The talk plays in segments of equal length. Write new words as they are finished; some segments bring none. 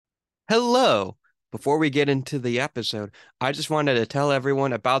Hello. Before we get into the episode, I just wanted to tell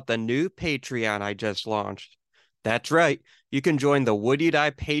everyone about the new Patreon I just launched. That's right. You can join the Would You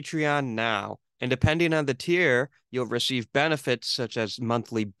Die Patreon now. And depending on the tier, you'll receive benefits such as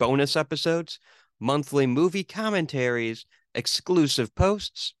monthly bonus episodes, monthly movie commentaries, exclusive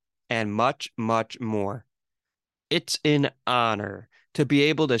posts, and much, much more. It's an honor to be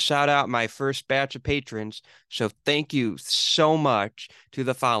able to shout out my first batch of patrons, so thank you so much to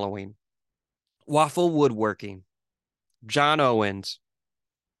the following. Waffle Woodworking, John Owens,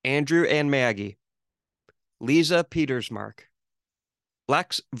 Andrew and Maggie, Lisa Petersmark,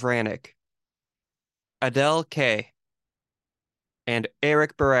 Lex Vranick, Adele K, and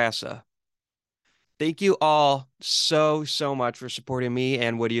Eric Bourassa. Thank you all so much for supporting me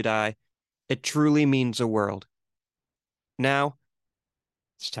and Would You Die. It truly means the world. Now,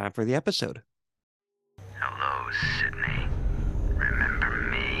 it's time for the episode. Hello, Sydney. Remember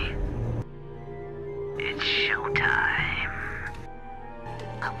me? It's showtime.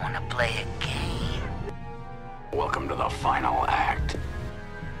 I want to play a game. Welcome to the final act.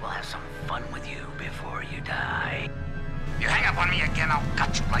 We'll have some fun with you before you die. You hang up on me again, I'll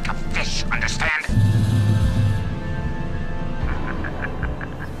gut you like a fish, understand?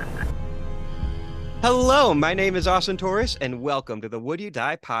 Hello, my name is Austin Torres, and welcome to the Would You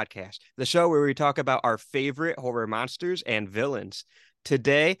Die podcast, the show where we talk about our favorite horror monsters and villains.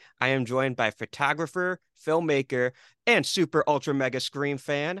 Today, I am joined by photographer, filmmaker, and super ultra mega Scream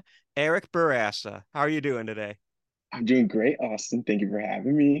fan, Eric Bourassa. How are you doing today? I'm doing great, Austin. Thank you for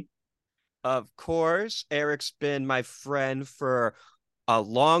having me. Of course, Eric's been my friend for a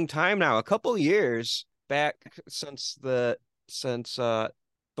long time now, a couple years back since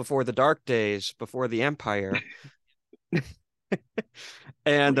before the dark days, before the Empire.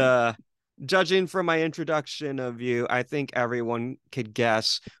 And judging from my introduction of you, I think everyone could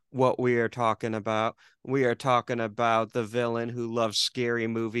guess what we are talking about. We are talking about the villain who loves scary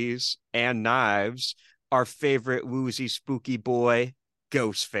movies and knives, our favorite woozy spooky boy,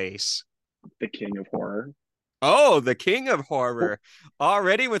 Ghostface. The king of horror. Oh, the king of horror.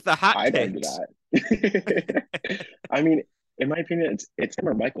 Already with the hot I'd argue takes. that. I mean, in my opinion, it's him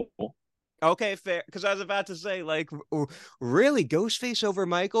or Michael. Okay, fair. Because I was about to say, like, really, Ghostface over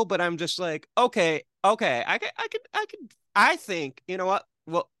Michael, but I'm just like, okay. I think, you know what?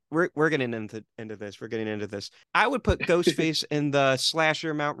 Well, we're getting into this. We're getting into this. I would put Ghostface in the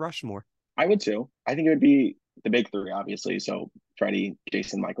slasher Mount Rushmore. I would too. I think it would be the big three, obviously. So Freddy,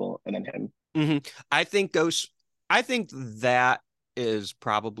 Jason, Michael, and then him. hmm I think Ghost. I think that is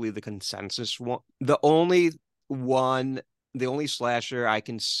probably the consensus one. One, the only slasher I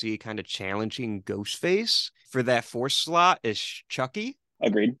can see kind of challenging Ghostface for that fourth slot is Chucky.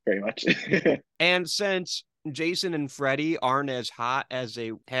 Agreed, very much. And since Jason and Freddy aren't as hot as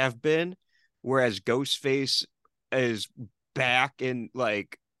they have been, whereas Ghostface is back and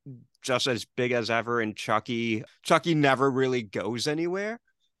like just as big as ever, and Chucky never really goes anywhere.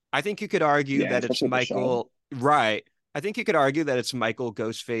 I think you could argue Yeah, that it's especially with the show. Michael, right? I think you could argue that it's Michael,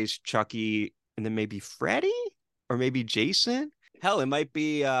 Ghostface, Chucky, and then maybe Freddy or maybe Jason. Hell, it might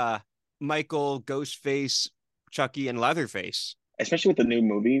be Michael, Ghostface, Chucky, and Leatherface. Especially with the new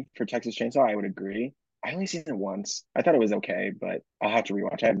movie for Texas Chainsaw, I would agree. I only seen it once. I thought it was okay, but I'll have to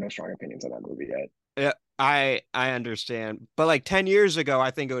rewatch. I have no strong opinions on that movie yet. Yeah, I understand, but like 10 years ago,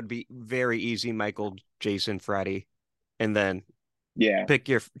 I think it would be very easy. Michael, Jason, Freddy, and then Yeah,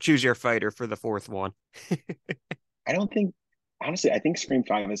 choose your fighter for the fourth one. I don't think, honestly, I think Scream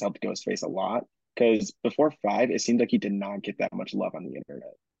 5 has helped Ghostface a lot because before 5, it seemed like he did not get that much love on the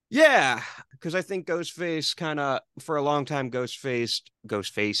internet. Yeah, because I think Ghostface kind of for a long time for a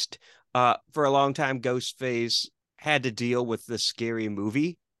long time Ghostface had to deal with the scary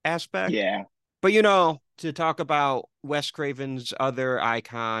movie aspect. Yeah, But to talk about Wes Craven's other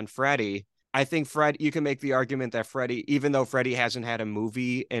icon, Freddy, I think you can make the argument that Freddy, even though Freddy hasn't had a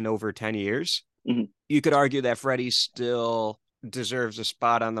movie in over 10 years, mhm. you could argue that Freddy still deserves a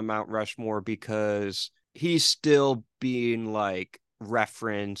spot on the Mount Rushmore because he's still being like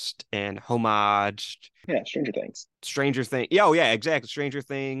referenced and homaged. Yeah, Stranger Things. Stranger Things. Yeah, oh yeah, exactly. Stranger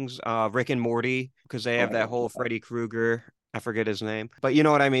Things, Rick and Morty, because they Oh, have I that love whole that. Freddy Krueger. I forget his name, but you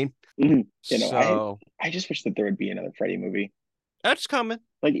know what I mean? Mhm. So I just wish that there would be another Freddy movie. that's coming.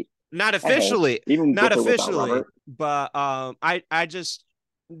 Like, Not I hope, officially, even not with or without officially, Robert. but I just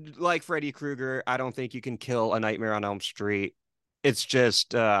like Freddy Krueger. I don't think you can kill a Nightmare on Elm Street. It's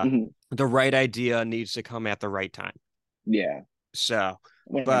just Mhm. the right idea needs to come at the right time. Yeah, So,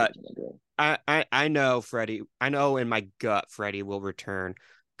 but 100% agree. I know Freddy. I know in my gut Freddy will return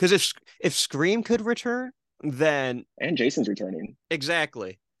because if Scream could return, then And Jason's returning.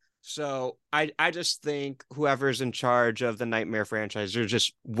 exactly. So I just think whoever's in charge of the Nightmare franchise, they're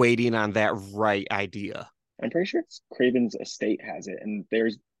just waiting on that right idea. I'm pretty sure it's Craven's estate has it, and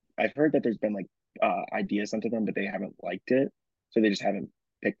I've heard that there's been like ideas sent to them, but they haven't liked it, so they just haven't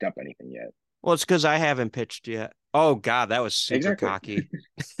picked up anything yet. Well, it's because I haven't pitched yet. Oh God, that was super Exactly.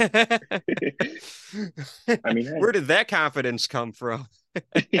 cocky. I mean, Where did that confidence come from?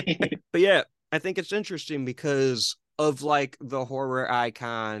 hey. But yeah, I think it's interesting because of like the horror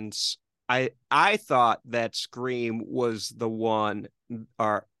icons. I thought that Scream was the one,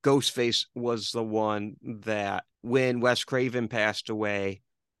 or Ghostface was the one that when Wes Craven passed away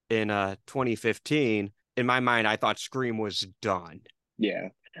in 2015, in my mind I thought Scream was done. Yeah.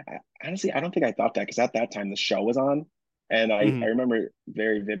 Honestly, I don't think I thought that because at that time the show was on, and I Mhm. remember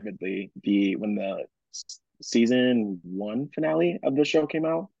very vividly the when the season one finale of the show came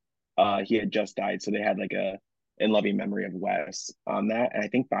out. He had just died, so they had like a in loving memory of Wes on that, and I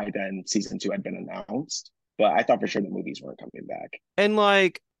think by then season two had been announced, but I thought for sure the movies weren't coming back. And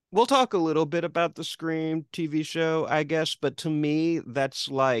like we'll talk a little bit about the Scream TV show, I guess, but to me that's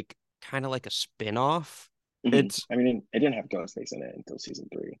like kind of like a spin-off. It's I mean, it didn't have Ghostface in it until season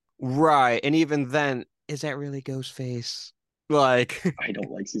three. right. And even then, is that really Ghostface? Like, I don't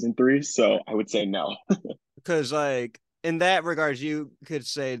like season three, so I would say no. because like in that regards, you could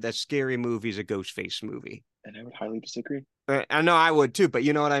say that Scary Movie is a Ghostface movie. And I would highly disagree. I know I would too, but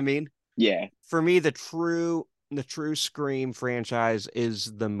you know what I mean? Yeah, For me, the true Scream franchise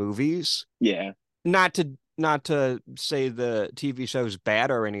is the movies. yeah, Not to say the TV show's bad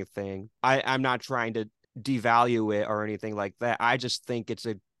or anything. I'm not trying to devalue it or anything like that. I just think it's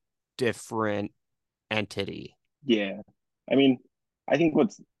a different entity. yeah. I mean, I think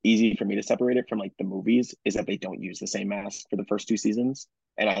what's easy for me to separate it from like the movies is that they don't use the same mask for the first two seasons.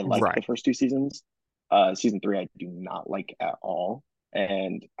 And I like the Right. first two seasons. Season three, I do not like at all.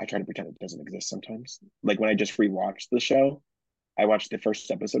 And I try to pretend it doesn't exist sometimes. Like when I just rewatched the show, I watched the first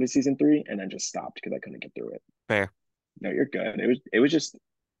episode of season three and then just stopped because I couldn't get through it. Fair. No, you're good. It was just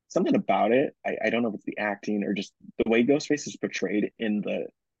something about it. I don't know if it's the acting or just the way Ghostface is portrayed in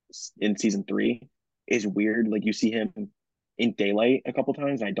season three is weird. Like you see him in daylight a couple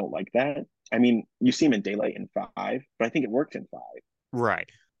times, and I don't like that. I mean, you see him in daylight in five, but I think it worked in five. Right.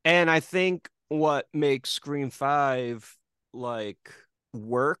 And I think what makes Scream 5 like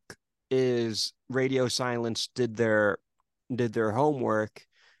work is Radio Silence did their homework,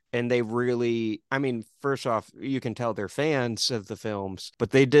 and they really, I mean, first off, you can tell they're fans of the films,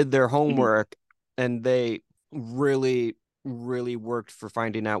 but they did their Mhm. homework and they really really worked for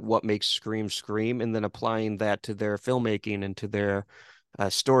finding out what makes Scream scream and then applying that to their filmmaking and to their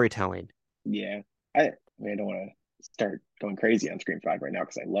storytelling. Yeah, I mean, I don't want to start going crazy on Scream Five right now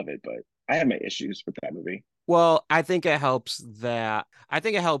because I love it, but I have my issues with that movie. Well, I think it helps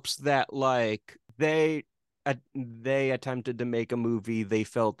that like they attempted to make a movie they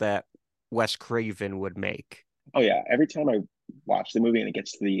felt that Wes Craven would make. Oh yeah, every time I watch the movie and it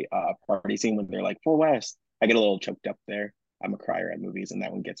gets to the party scene when they're like for West, I get a little choked up there. I'm a crier at movies, and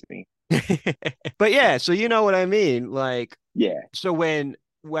that one gets me. But yeah, so you know what I mean? Like, Yeah. so when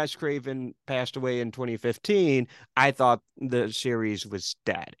Wes Craven passed away in 2015, I thought the series was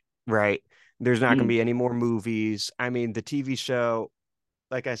dead, right? There's not going to Mhm. be any more movies. I mean, the TV show,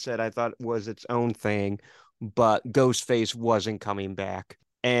 like I said, I thought was its own thing, but Ghostface wasn't coming back.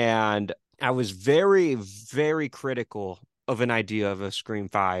 And I was very, very critical of an idea of a Scream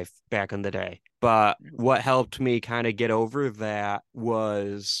 5 back in the day. But what helped me kind of get over that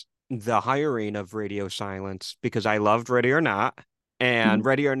was the hiring of Radio Silence because I loved Ready or Not. And Mhm.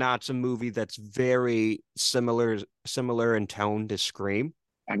 Ready or Not's a movie that's very similar in tone to Scream.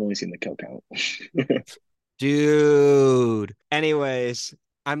 I've only seen the kill count. Dude. Anyways,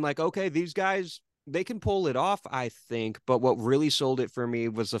 I'm like, okay, these guys, they can pull it off, I think. But what really sold it for me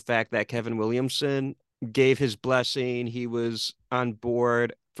was the fact that Kevin Williamson gave his blessing. He was on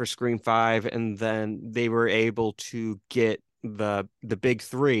board for Scream 5, and then they were able to get the big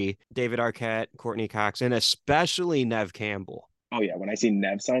three, David Arquette, Courtney Cox, and especially Nev Campbell. Oh yeah, when I see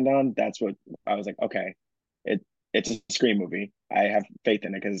Nev signed on, that's what I was like. Okay, it's a Scream movie. I have faith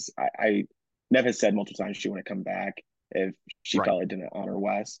in it because I Nev has said multiple times she want to come back if she Right. felt it didn't honor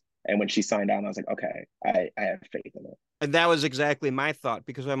Wes. And when she signed on, I was like, okay, I have faith in it. And that was exactly my thought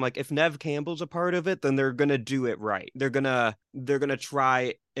because I'm like, if Nev Campbell's a part of it, then they're gonna do it right. They're gonna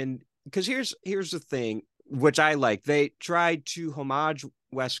try and because here's the thing, which I like. They tried to homage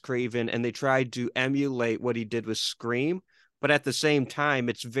Wes Craven and they tried to emulate what he did with Scream, but at the same time,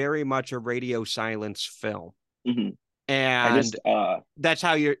 it's very much a radio silence film. Hmm. I And just that's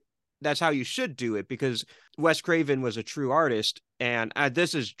how you're that's how you should do it because Wes Craven was a true artist, and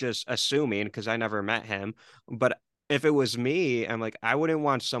this is just assuming because I never met him, but if it was me, I'm like, I wouldn't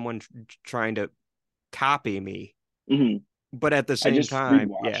want someone trying to copy me. Hmm. But at the I same just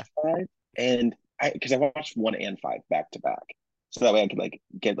time, yeah. rewatched five, and because I watched one and five back to back, so that way I could like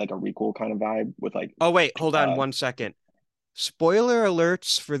get like a requel kind of vibe with like Oh, wait, hold on uh 1 second. Spoiler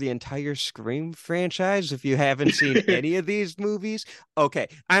alerts for the entire Scream franchise if you haven't seen any of these movies. Okay,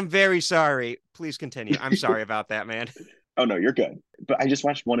 I'm very sorry. Please continue. I'm sorry about that, man. oh no, you're good. But I just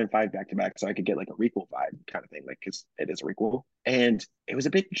watched one and five back to back so I could get like a requel vibe kind of thing, like because it is a requel. And it was a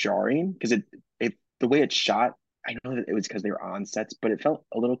bit jarring because it the way it's shot, I know that it was because they were on sets, but it felt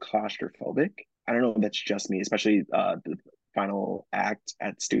a little claustrophobic. I don't know if that's just me, especially the final act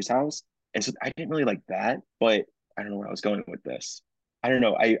at Stu's house. And so I didn't really like that, but I don't know where I was going with this. I don't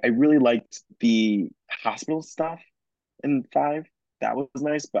know. I really liked the hospital stuff in five. That was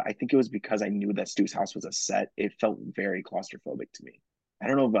nice, but I think it was because I knew that Stu's house was a set. It felt very claustrophobic to me. I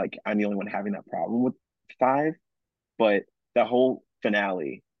don't know if like I'm the only one having that problem with five, but the whole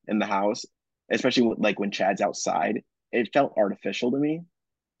finale in the house, especially like when Chad's outside, it felt artificial to me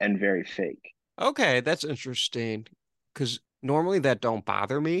and very fake. Okay, that's interesting. Because normally that don't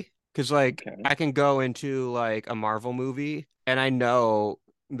bother me. Because, like, Okay. I can go into, like, a Marvel movie and I know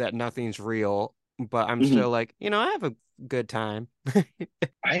that nothing's real, but I'm Mhm. still like, I have a good time.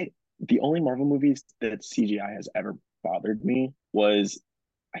 I the only Marvel movies that CGI has ever bothered me was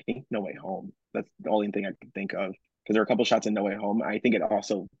I think No Way Home. That's the only thing I can think of because there are a couple shots in No Way Home. I think it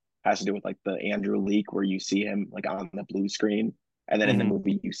also has to do with like the Andrew leak where you see him like on the blue screen, and then in the Mhm.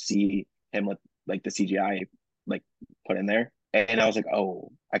 movie you see him with like the CGI like put in there, and I was like,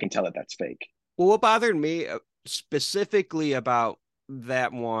 oh, I can tell that that's fake. Well, what bothered me specifically about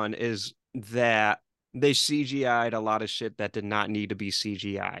that one is that they CGI'd a lot of shit that did not need to be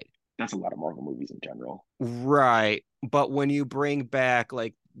CGI'd. That's a lot of Marvel movies in general. Right. But when you bring back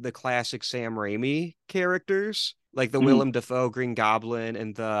like the classic Sam Raimi characters, like the Mhm. Willem Dafoe Green Goblin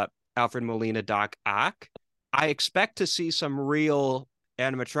and the Alfred Molina Doc Ock, I expect to see some real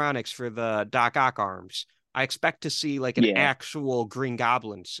animatronics for the Doc Ock arms. I expect to see like an Yeah. actual Green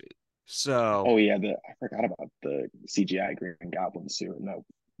Goblin suit. So, Oh yeah. The I forgot about the CGI Green Goblin suit and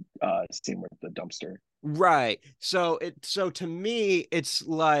the scene with the dumpster. right. So to me, it's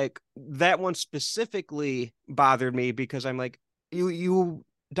like that one specifically bothered me because I'm like, you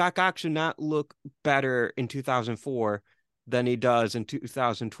Doc Ock should not look better in 2004 than he does in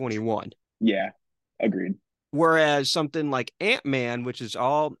 2021. Yeah. Agreed. Whereas something like Ant-Man, which is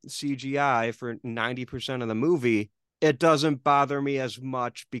all CGI for 90% of the movie, it doesn't bother me as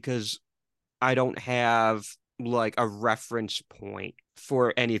much because I don't have like a reference point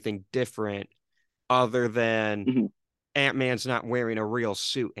for anything different other than Mhm. Ant-Man's not wearing a real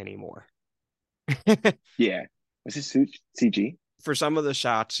suit anymore. Yeah. Was his suit CG? For some of the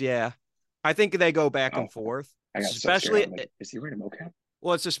shots, yeah. I think they go back and Oh, forth. I got so scared. Especially, I'm like, is he wearing a mocap?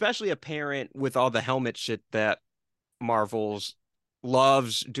 well, it's especially apparent with all the helmet shit that Marvel's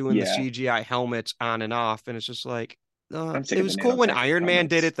loves doing the Yeah. CGI helmets on and off. And it's just like, I'm sick it of the was cool when nanotech Iron Man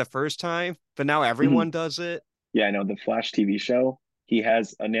did helmets. it the first time, but now Mhm. everyone does it. Yeah, I know the Flash TV show. He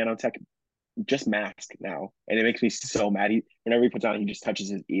has a nanotech just mask now, and it makes me so mad. Whenever he puts on, he just touches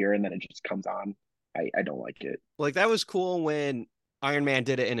his ear, and then it just comes on. I don't like Like, that was cool when Iron Man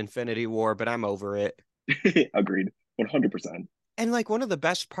did it in Infinity War, but I'm over it. it. Agreed, 100%. And like one of the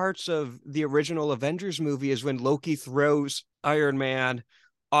best parts of the original Avengers movie is when Loki throws Iron Man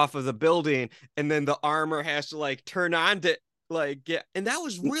off of the building and then the armor has to like turn on to like get, and that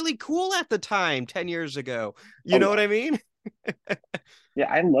was really cool at the time 10 years ago. You Oh know what yeah, I mean?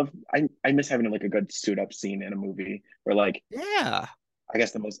 yeah. I miss having like a good suit up scene in a movie where like Yeah. I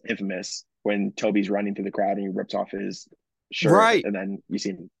guess the most infamous when Toby's running through the crowd and he rips off his shirt Right. and then you see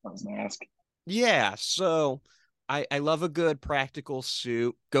him on his mask. Yeah. So I love a good practical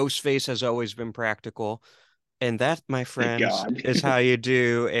suit. Ghostface has always been practical. And that, my Thank friends, God. is how you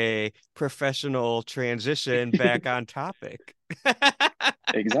do a professional transition back on topic.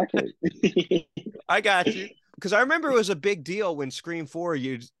 Exactly. I got you. Because I remember it was a big deal when Scream 4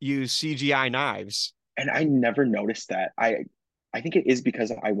 used CGI knives. And I never noticed that. I think it is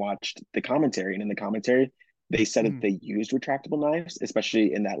because I watched the commentary, and in the commentary, they said that Mm. they used retractable knives,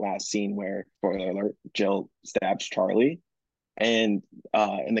 especially in that last scene where, spoiler alert, Jill stabs Charlie. And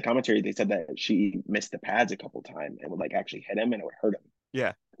in the commentary, they said that she missed the pads a couple times and would like actually hit him and it would hurt him.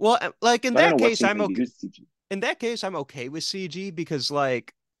 Yeah. Well, like in So I don't know that what case, scenes they I'm okay. used CG. In that case, I'm okay with CG because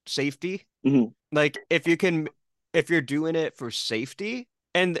like safety. Mhm. Like if you're doing it for safety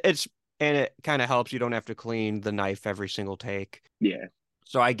and it kind of helps you don't have to clean the knife every single take. Yeah.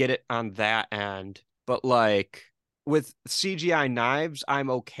 So I get it on that end. But like with CGI knives, I'm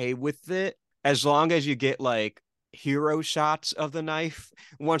okay with it as long as you get like hero shots of the knife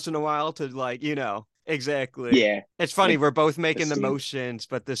once in a while to like, exactly. Yeah, It's funny, like we're both the making the scene. motions,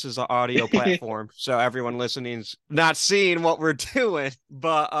 but this is an audio platform, so everyone listening's not seeing what we're doing.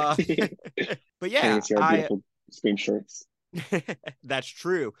 But Can't yeah, even see our I beautiful Scream shirts. that's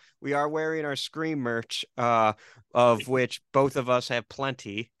true. We are wearing our Scream merch, of which both of us have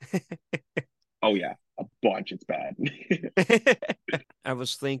plenty. Oh yeah, a bunch. It's bad. I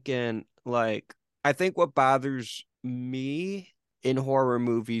was thinking, like, I think what bothers me in horror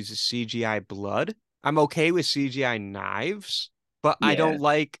movies is CGI blood. I'm okay with CGI knives, but I Yeah, don't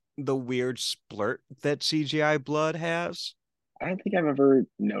like the weird splurt that CGI blood has. I don't think I've ever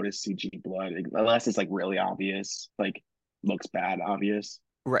noticed CG blood unless it's like really obvious, like looks bad obvious.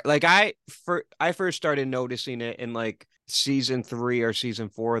 Right. Like I first started noticing it in like season 3 or season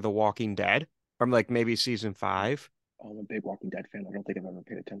 4 of The Walking Dead, or like maybe season 5. Oh, I'm a big Walking Dead fan. I don't think I've ever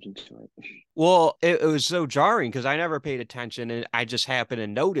paid attention to it. Well, it was so jarring because I never paid attention and I just happened to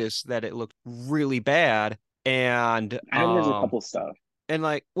notice that it looked really bad. And I know there's a couple stuff.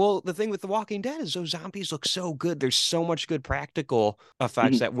 like, well, the thing with The Walking Dead is those zombies look so good. There's so much good practical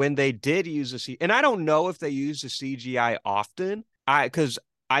effects Mhm. that when they did use and I don't know if they use the CGI often. Because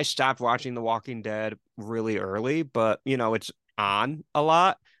I stopped watching The Walking Dead really early, but it's on a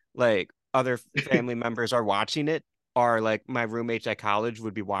lot. Like other family members are watching it, or like my roommates at college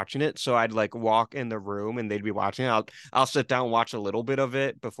would be watching it. So I'd like walk in the room and they'd be watching it. I'll sit down and watch a little bit of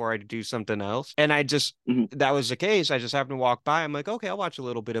it before I do something else. And Mhm. that was the case. I just happened to walk by. I'm like, okay, I'll watch a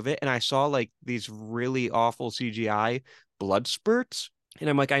little bit of it. And I saw like these really awful CGI blood spurts. And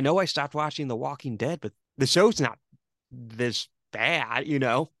I'm like, I know I stopped watching The Walking Dead, but the show's not this bad.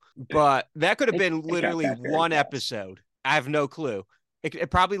 But that could have been It got literally bad very one fast. episode. I have no clue.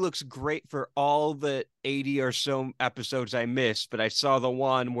 It probably looks great for all the 80 or so episodes I missed, but I saw the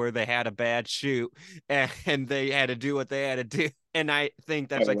one where they had a bad shoot and they had to do what they had to do. And I think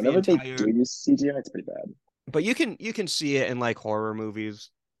that's Oh, like the whenever they do entire, use CGI, it's pretty bad. but you can see it in like horror movies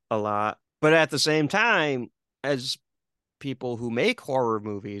a lot. But at the same time, as people who make horror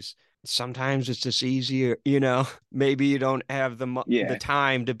movies, sometimes it's just easier. Maybe you don't have the Yeah.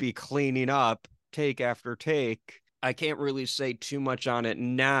 time to be cleaning up take after take. I can't really say too much on it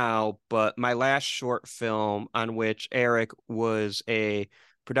now, but my last short film on which Eric was a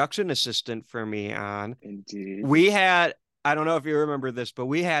production assistant for me on, Indeed. we had I don't know if you remember this, but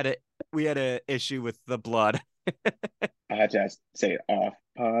we had a issue with the blood. I had to say it off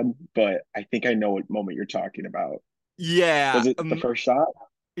pod, but I think I know what moment you're talking about. Yeah, Was it the first shot?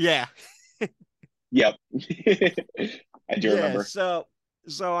 yeah. Yep. I do Yeah, remember.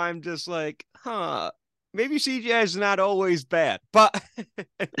 so I'm just like, huh, maybe CGI is not always bad, but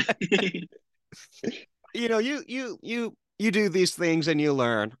you do these things and you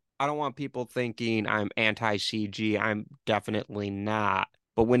learn. I don't want people thinking I'm anti CG. I'm definitely not.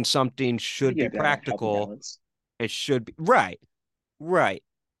 But when something I think should you be have to have a healthy practical, balance. it should be right, right.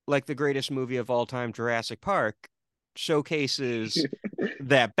 Like the greatest movie of all time, Jurassic Park, showcases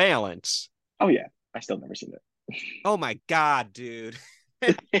that balance. Oh yeah, I still never seen Oh my God, dude.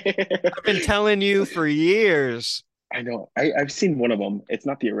 I've it. been telling you for years. I know. I've seen one of them. It's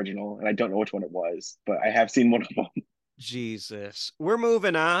not the original, and I don't know which one it was, but I have seen one of them. Jesus. We're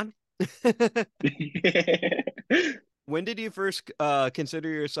moving on. When did you first consider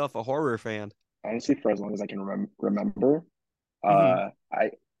yourself a horror fan? Honestly, for as long as I can remember, Hmm.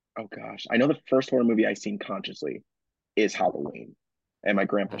 I oh gosh, I know the first horror movie I seen consciously is Halloween, and my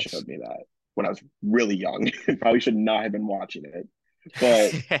grandpa Nice. showed me that when I was really young. Probably should not have been watching it,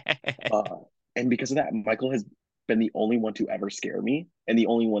 but uh, and because of that, Michael has been the only one to ever scare me, and the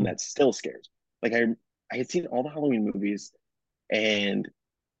only one that still scares. Like I had seen all the Halloween movies and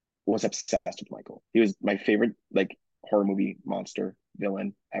was obsessed with Michael. He was my favorite like horror movie monster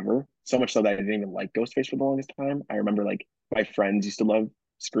villain ever. So much so that I didn't even like Ghostface for the longest time. I remember like my friends used to love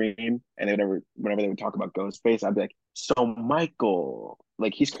Scream, and they would never whenever they would talk about Ghostface, I'd be like, "So Michael,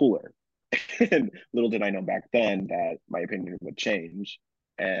 like he's cooler." And little did I know back then that my opinion would change.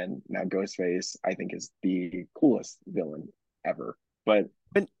 And now Ghostface, I think, is the coolest villain ever. But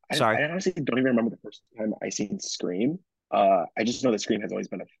Sorry. I honestly don't even remember the first time I seen Scream. I just know that Scream has always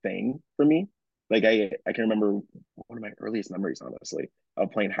been a thing for me. Like I can remember one of my earliest memories, honestly,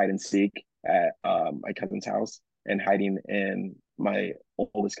 of playing hide and seek at my cousin's house and hiding in my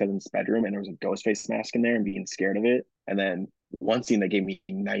oldest cousin's bedroom, and there was a ghost face mask in there and being scared of it. And then one scene that gave me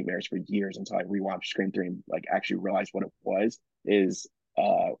nightmares for years until I rewatched Scream 3 and like actually realized what it was is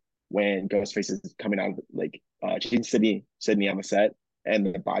when Ghostface is coming out of like Sydney on the set and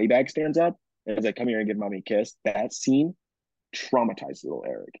the body bag stands up and it's like, come here and give mommy a kiss. That scene traumatized little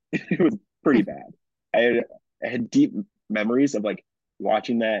Eric. It was pretty bad. I had, I had deep memories of like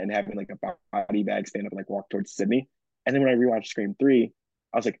watching that and having like a body bag stand up and like walk towards Sydney. And then when I rewatched Scream 3,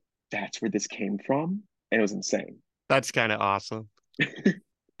 I was like, that's where this came from. And it was insane. That's kind of awesome.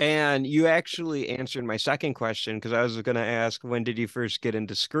 And you actually answered my second question because I was going to ask, when did you first get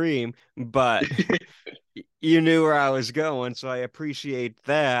into Scream? But you knew where I was going, so I appreciate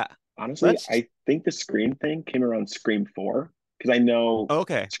that. Honestly, Let's, I think the Scream thing came around Scream 4 because I know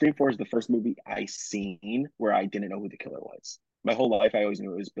okay. Scream 4 is the first movie I seen where I didn't know who the killer was. My whole life, I always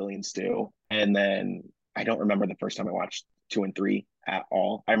knew it was Billy and Stu. And then I don't remember the first time I watched 2 and 3 at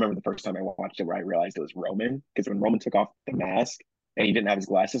all. I remember the first time I watched it where I realized it was Roman because when Roman took off the mask and he didn't have his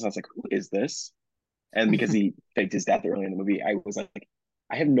glasses, I was like, who is this? And because he faked his death early in the movie, I was like,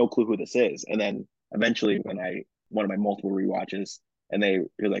 I have no clue who this is. And then eventually, when I one of my multiple rewatches, and they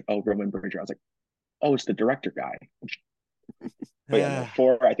were like, "Oh, Roman Bridger," I was like, "Oh, it's the director guy." But yeah, no,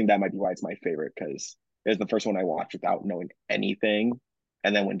 4. I think that might be why it's my favorite because it was the first one I watched without knowing anything.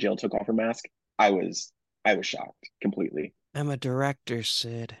 And then when Jill took off her mask, I was I was shocked completely. I'm a director,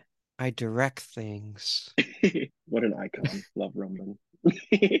 Sid. I direct things. What an icon! Love Roman.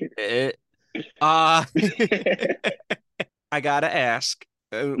 It, uh, I gotta ask,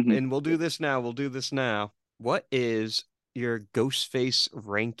 Mhm. and we'll do this now. We'll do this now. What is your Ghostface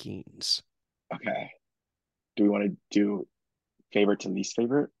rankings? Okay. Do we want to do favorite to least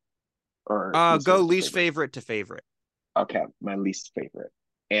favorite or least Go favorite to least favorite? favorite to favorite. Okay, my least favorite,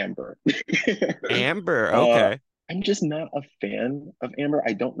 Amber. Amber, uh, okay. I'm just not a fan of Amber.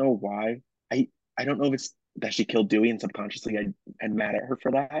 I don't know why. I I don't know if it's that she killed Dewey and subconsciously I'm mad at her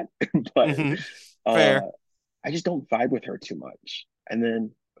for that, but Hmm. uh, Fair. I just don't vibe with her too much. And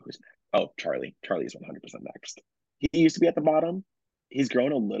then who's next? Oh, Charlie. Charlie is 100% next. He used to be at the bottom. He's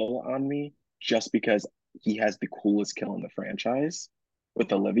grown a little on me just because he has the coolest kill in the franchise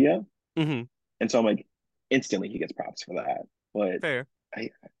with Olivia. Hmm. And so I'm like, instantly he gets props for that. But Fair. I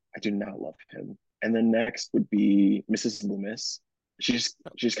do not love him. And then next would be Mrs. Loomis. She's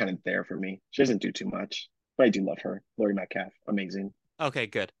kind of there for me. She doesn't do too much, but I do love her. Laurie Metcalf, amazing. Okay,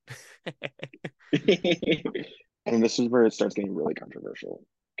 good. And this is where it starts getting really controversial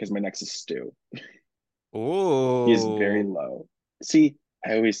because my next is Stu. He is very Oh, low. See,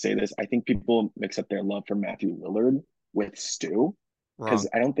 I always say this. I think people mix up their love for Matthew Lillard with Stu because wrong.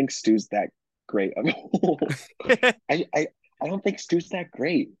 I don't think Stu's that great. I, I I don't think Stu's that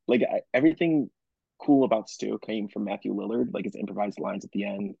great. Like everything cool about Stu came from Matthew Lillard, like his improvised lines at the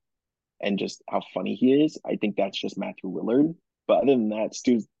end and just how funny he is. I think that's just Matthew Lillard. But other than that,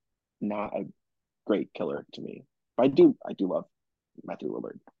 Stu's not a great killer to me. But I do love Matthew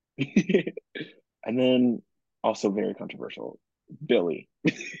Lillard. And then also very controversial, Billy.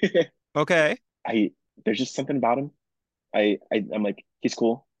 Okay. I There's just something about him. I'm like, he's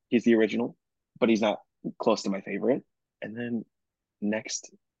cool. He's the original, but he's not close to my favorite. And then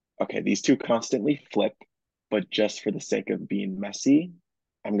next, okay, these two constantly flip, but just for the sake of being messy,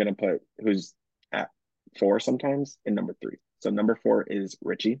 I'm gonna put who's at 4 sometimes in number 3. So number 4 is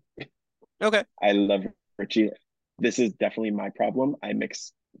Richie. Okay. I love Richie. This is definitely my problem. I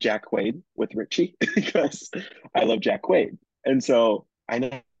mix Jack Quaid with Richie because I love Jack Quaid. And so I know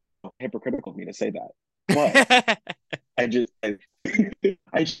it's hypocritical of me to say that, but I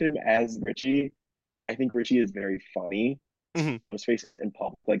I should him as Richie. I think Richie is very funny. Hmm. Ghostface in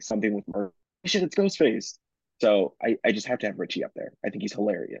public, like something with murder. Shit, it's Ghostface. So I just have to have Richie up there. I think he's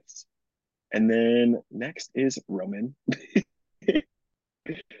hilarious. And then next is Roman.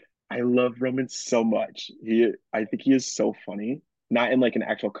 I love Roman so much. I think he is so funny, not in like an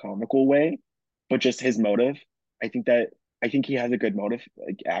actual comical way, but just his motive. I think that I think he has a good motive,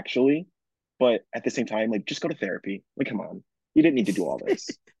 like actually, but at the same time, like just go to therapy. Like, come on, you didn't need to do all this.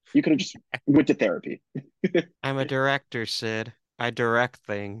 You could have just went to therapy. I'm a director, Sid. I direct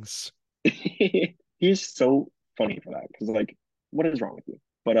things. He's so funny for that because like, what is wrong with you?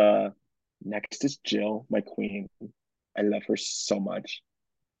 But next is Jill, my queen. I love her so much.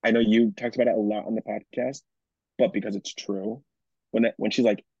 I know you talked about it a lot on the podcast, but because it's true, when she's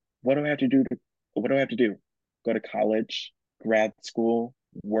like, "What do I have to do to? What do I have to do? Go to college, grad school,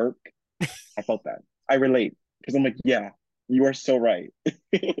 work?" I felt that. I relate because I'm like, "Yeah, you are so right."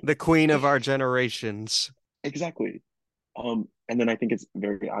 The queen of our generations. Exactly. And then I think it's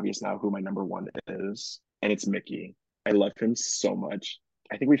very obvious now who my number one is, and it's Mickey. I love him so much.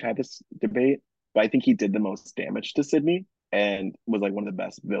 I think we've had this debate, but I think he did the most damage to Sydney and was like one of the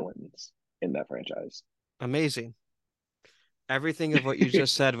best villains in that franchise. Amazing. Everything of what you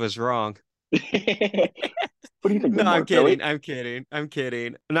just said was wrong. What do you think No, then, I'm Mark? kidding. Billy? I'm kidding. I'm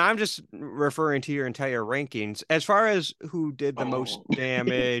kidding. No, I'm just referring to your entire rankings. As far as who did the most Oh,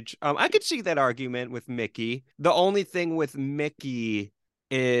 damage, I could see that argument with Mickey. The only thing with Mickey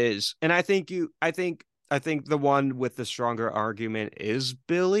is, and I think the one with the stronger argument is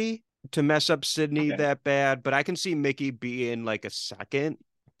Billy to mess up Sydney okay. that bad, but I can see Mickey being like a second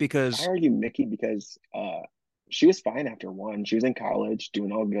I because, argue Mickey because she was fine after one. She was in college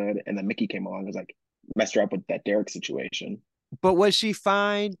doing all good, and then Mickey came along and was like messed her up with that Derek situation. but was she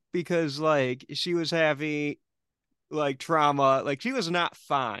fine? Because like she was having like trauma. Like she was not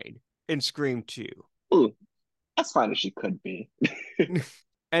fine in Scream 2. Ooh, as fine as she could be.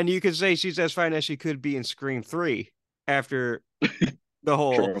 And you could say she's as fine as she could be in Scream 3 after the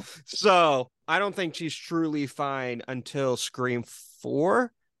whole. True. So I don't think she's truly fine until Scream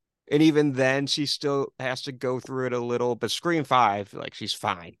 4. And even then, she still has to go through it a little. But Scream 5, like she's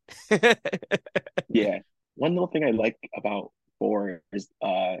fine. Yeah. One little thing I like about four is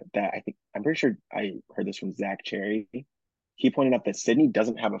that I think I'm pretty sure I heard this from Zach Cherry. He pointed out that Sydney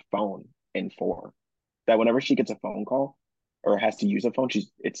doesn't have a phone in four. That whenever she gets a phone call or has to use a phone,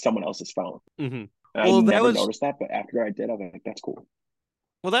 it's someone else's phone. hmm And I Well, that never was noticed that, but after I did, I was like, that's cool.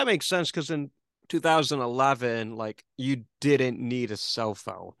 well, that makes sense because in 2011, like you didn't need a cell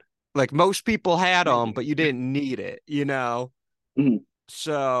phone. Like most people had them, Right. but you didn't need it, you know? Mhm. That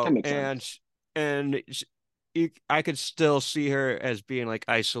So, makes sense. I could still see her as being like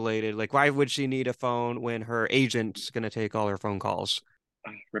isolated. Like, why would she need a phone when her agent's gonna take all her phone calls?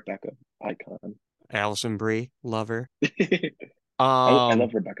 Rebecca, icon. Allison Brie, love her. I Um,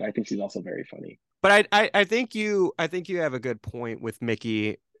 love Rebecca. I think she's also very funny. but I think you have a good point with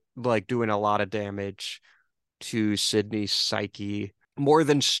Mickey, like doing a lot of damage to Sydney's psyche more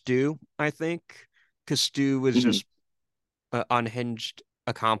than Stu, I think, because Stu was Mhm. just an unhinged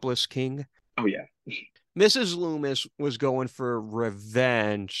accomplice king. Oh yeah, Mrs. Loomis was going for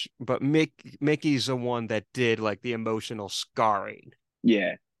revenge, but Mickey's the one that did like the emotional scarring.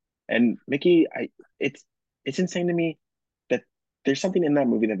 yeah. And Mickey, it's insane to me that there's something in that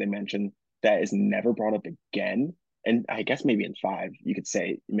movie that they mentioned that is never brought up again. And I guess maybe in five, you could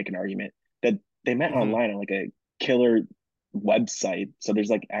say make an argument that they met hmm online on like a killer website. So there's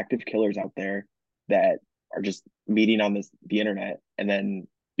like active killers out there that are just meeting on the internet and then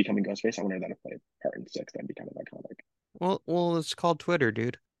becoming Ghostface. I wonder if that'll play a part in six. That'd be kind of well, it's called Twitter,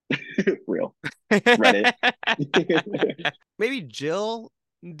 dude. iconic. Real Reddit. Maybe Jill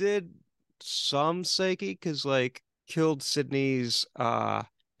did some psyche because like killed Sydney's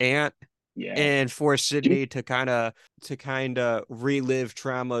aunt Yeah. and forced Do you, Sydney to kind of relive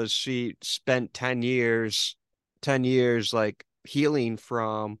traumas she spent 10 years like healing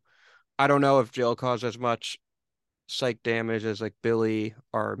from. I don't know if Jill caused as much psych damage as like Billy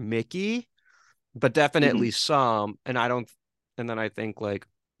or Mickey, but definitely mhm. some. And then I think like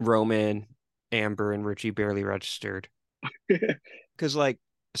Roman, Amber, and Richie barely registered because like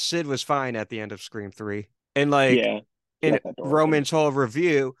Sid was fine at the end of Scream 3. And like Yeah. He in left that door open. Roman's whole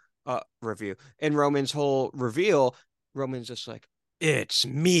in Roman's whole reveal, Roman's just like, it's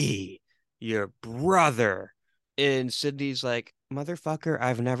me, your brother. And Sydney's like, motherfucker,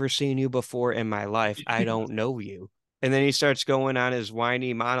 I've never seen you before in my life. I don't know you. And then he starts going on his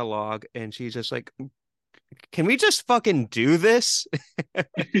whiny monologue, and she's just like, can we just fucking do this?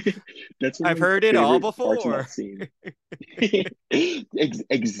 That's one of I've my heard it all favorite parts in before. that scene.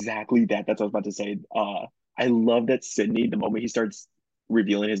 Exactly that. That's what I was about to say. I love that Sydney, the moment he starts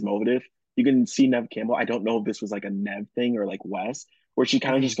revealing his motive, you can see Nev Campbell. I don't know if this was like a Nev thing or like Wes, where she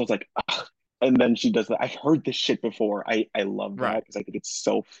kind of Mhm. just goes like, "Ugh," and then she does that. I've heard this shit before. I love that Right. because I think it's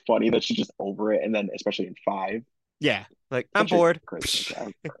so funny that she's just over it. And then especially in five, Yeah. Like, I'm such a bored. great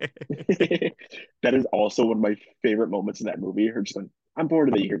character. That is also one of my favorite moments in that movie. Her just going, I'm bored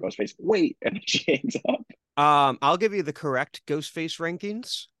of the Year Ghostface. Wait, and then she hangs up. I'll give you the correct Ghostface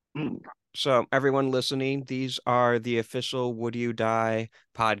rankings. Mm. So, everyone listening, these are the official Would You Die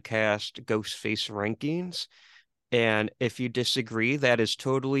podcast Ghostface rankings. And if you disagree, that is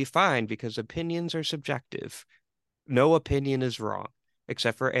totally fine because opinions are subjective. No opinion is wrong,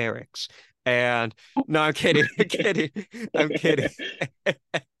 except for Eric's. And no, I'm kidding. I'm kidding. I'm kidding.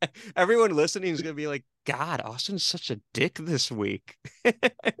 Everyone listening is going to be like, God, Austin's such a dick this week.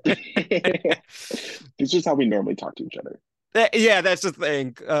 It's just how we normally talk to each other. Yeah, that's the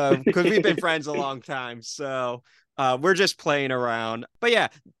thing. Because we've been friends a long time. So we're just playing around. But yeah,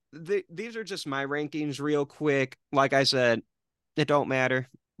 these are just my rankings real quick. Like I said, it don't matter.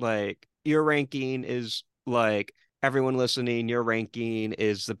 Like your ranking is like everyone listening, your ranking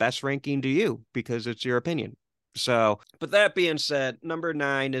is the best ranking to you because it's your opinion. So, but that being said, number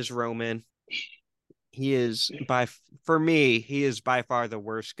 9 is Roman. He is for me, he is by far the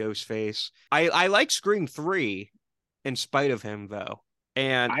worst Ghostface. I like Scream 3 in spite of him though.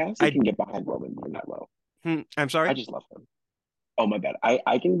 And I honestly can get behind Roman being that low. I'm I sorry. just love him. Oh my bad.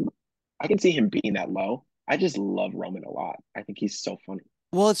 I can see him being that low. I just love Roman a lot. I think he's so funny.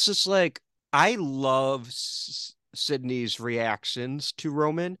 Well, it's just like I love Sydney's reactions to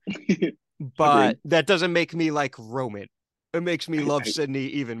Roman, but Agreed. that doesn't make me like Roman. It makes me I, love I, Sydney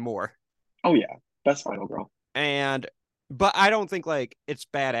even more. oh yeah, best final girl. And but I don't think like it's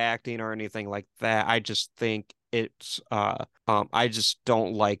bad acting or anything like that. I just think it's I just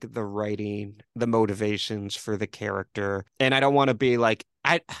don't like the writing, the motivations for the character. And I don't want to be like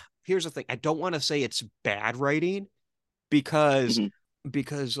I here's the thing. I don't want to say it's bad writing because Hmm.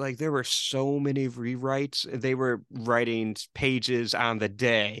 like there were so many rewrites. They were writing pages on the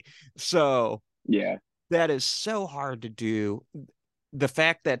day. So Yeah. that is so hard to do. The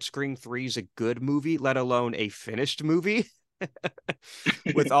fact that Scream 3 is a good movie, let alone a finished movie,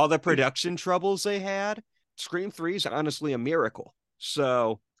 with all the production troubles they had, Scream 3 is honestly a miracle.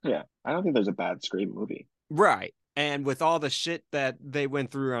 So, Yeah. I don't think there's a bad Scream movie. right. And with all the shit that they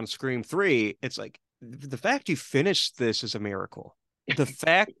went through on Scream 3, it's like the fact you finished this is a miracle. The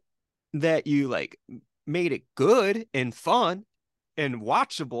fact that you like made it good and fun and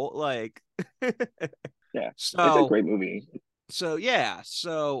watchable, like Yeah. It's a so great movie. yeah.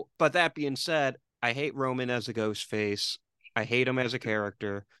 So, but that being said, I hate Roman as a ghost face. I hate him as a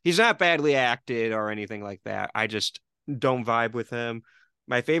character. He's not badly acted or anything like that. I just don't vibe with him.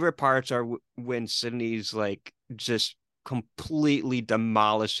 My favorite parts are when Sydney's like just completely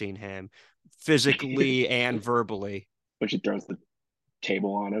demolishing him physically and verbally. When she throws the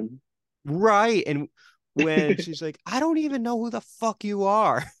table on him. Right. And when she's like, I don't even know who the fuck you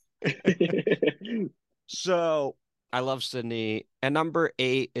are. So I love Sydney. And number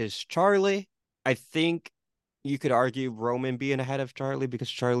 8 is Charlie. I think you could argue Roman being ahead of Charlie because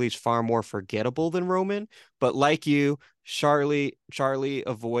Charlie's far more forgettable than Roman. But like you, Charlie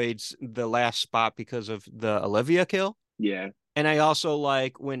avoids the last spot because of the Olivia kill. Yeah. And I also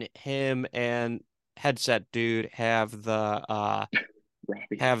like when him and headset dude Robbie.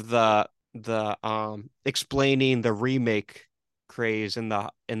 have the explaining the remake craze in the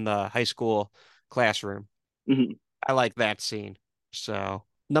high school classroom. Mhm. I like that scene. So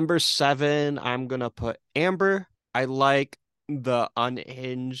number 7, I'm gonna put Amber. I like the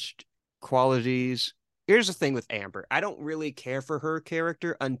unhinged qualities. Here's the thing with Amber. I don't really care for her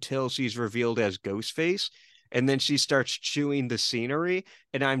character until she's revealed as Ghostface, and then she starts chewing the scenery,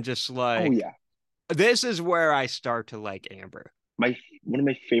 and I'm just Oh like, yeah. this is where I start to like Amber. My One of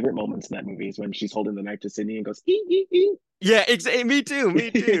my favorite moments in that movie is when she's holding the knife to Sydney and goes, ee, ee, ee. Yeah, me too, me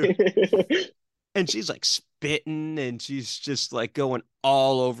too. And she's like spitting and she's just like going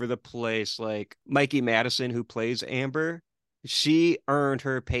all over the place. Like Mikey Madison, who plays Amber, she earned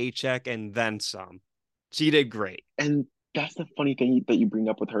her paycheck and then some. She did great. And that's the funny thing that you bring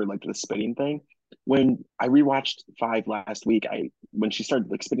up with her, like the spitting thing. When I rewatched 5 last week, I when she started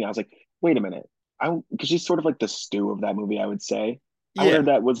like spitting, I was like, wait a minute. I Because she's sort of like the stew of that movie, I would say. I wonder Yeah, if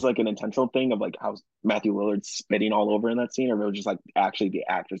that was like an intentional thing of like how Matthew Lillard spitting all over in that scene, or if it was just like actually the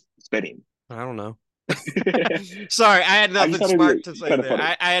actress spitting. I don't know. Sorry, I had I just nothing thought it'd be smart to say kind of there.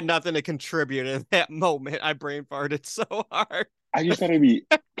 funny. I had nothing to contribute in that moment. I brain farted so hard. I just thought it'd be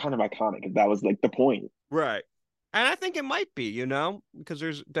kind of iconic if that was like the point. Right. And I think it might be, because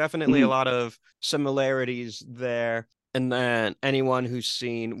there's definitely a Mhm. lot of similarities there. And then anyone who's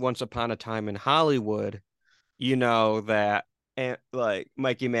seen Once Upon a Time in Hollywood, you know that like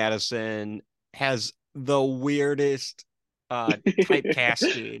Mikey Madison has the weirdest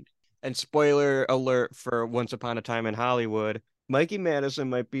typecasting. And spoiler alert for Once Upon a Time in Hollywood, Mikey Madison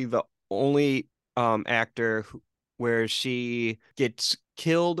might be the only actor where she gets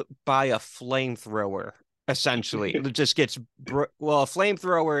killed by a flamethrower. Essentially, it just gets well, a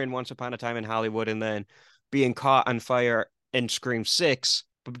flamethrower in Once Upon a Time in Hollywood, and then being caught on fire in Scream 6,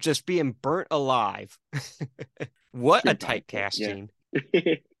 but just being burnt alive. What a Scream 5, but yeah.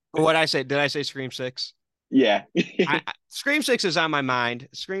 typecasting. What I say? Did I say Scream 6? Yeah. Scream 6 is on my mind.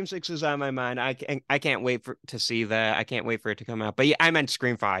 Scream 6 is on my mind. I can't wait to see that. I can't wait for it to come out. But yeah, I meant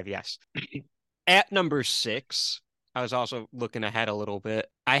Scream 5, yes. At number 6, I was also looking ahead a little bit.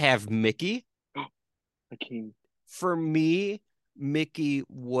 I have Mickey. I came. For me, Mickey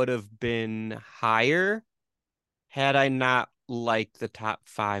would have been higher had I not liked the top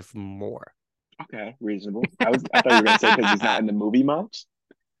 5 more. Okay, reasonable. I thought you were gonna say because he's not in the movie much.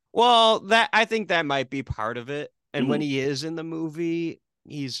 Well, that I think that might be part of it. And when Mhm. he is in the movie,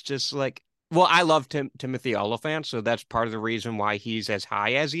 he's just like, well, I love Timothy Olyphant, so that's part of the reason why he's as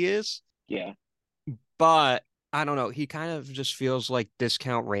high as he is. Yeah. But I don't know. He kind of just feels like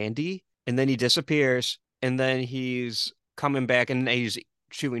Discount Randy, and then he disappears, and then he's coming back, and then he's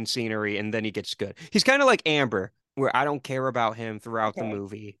chewing scenery, and then he gets good. He's kind of like Amber, where I don't care about him throughout the Okay.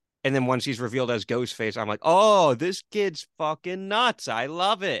 movie. And then once he's revealed as Ghostface, I'm like, oh, this kid's fucking nuts. I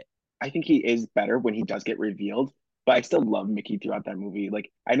love it. I think he is better when he does get revealed, but I still love Mickey throughout that movie.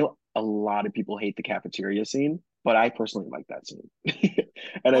 Like I know a lot of people hate the cafeteria scene, but I personally like that scene.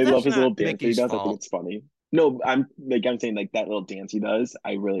 And Well, I love that's his not little dance that he Mickey's does. I think fault. it's funny. No, I'm saying like that little dance he does.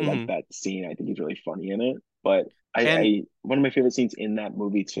 I really like Hmm. that scene. I think he's really funny in it. But And I one of my favorite scenes in that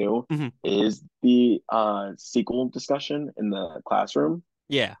movie too mhm, is the sequel discussion in the classroom.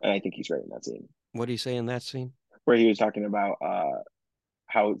 yeah. And I think he's great in that scene. What do you say in that scene? Where he was talking about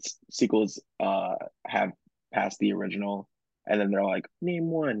how sequels have passed the original, and then they're like, name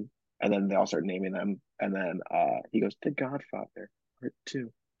one, and then they all start naming them, and then he goes, The Godfather Part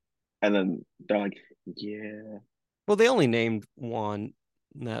Two, and then they're like, yeah, Well, they only named one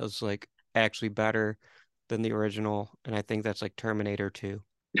that was like actually better than the original, and I think that's like Terminator 2.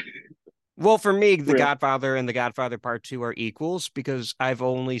 Well, for me, The real. Godfather and The Godfather Part 2 are equals because I've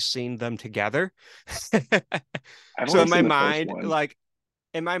only seen them together. I've So only seen the first one.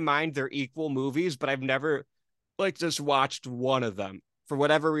 in my mind, they're equal movies, but I've never like just watched one of them. For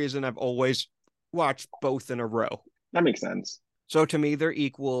whatever reason, I've always watched both in a row. That makes sense. So to me, they're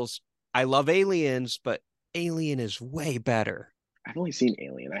equals. I love Aliens, but Alien is way better. I've only seen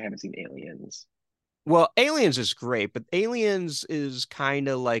Alien. I haven't seen Aliens. Well, Aliens is great, but Aliens is kind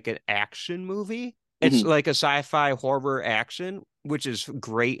of like an action movie. It's Hmm. like a sci-fi horror action, which is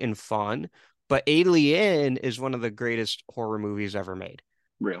great and fun. But Alien is one of the greatest horror movies ever made.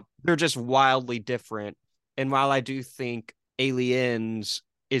 Real. They're just wildly different. And while I do think Aliens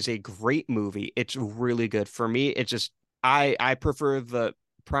is a great movie, it's really good. For me, it's just I prefer the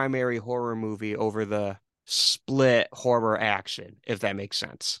primary horror movie over the split horror action, if that makes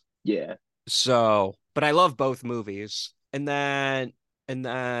sense. Yeah. So, but I love both movies. And then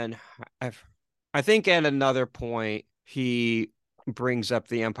I've, I think at another point he brings up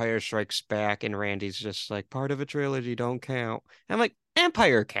The Empire Strikes Back, and Randy's just like, part of a trilogy don't count. I'm like,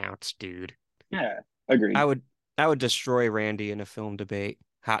 Empire counts, dude. Yeah. I Agreed. would I would destroy Randy in a film debate.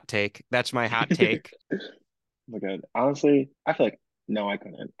 Hot take. That's my hot take. Look good. Honestly, I feel like no, I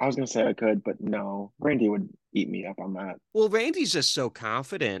couldn't. I was gonna say I could, but no, Randy would eat me up on that. Well, Randy's just so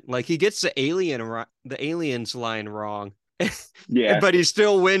confident. Like he gets the aliens line wrong, Yeah. but he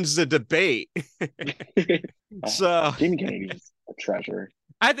still wins the debate. So Jamie Kennedy's a treasure.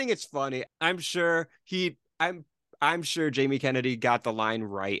 I think it's funny. I'm sure Jamie Kennedy got the line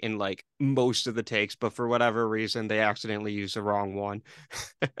right in like most of the takes, but for whatever reason they accidentally used the wrong one.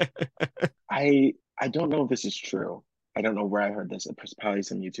 I don't know if this is true. I don't know where I heard this. It's probably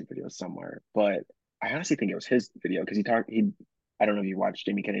some YouTube video somewhere, but I honestly think it was his video because he I don't know if you watched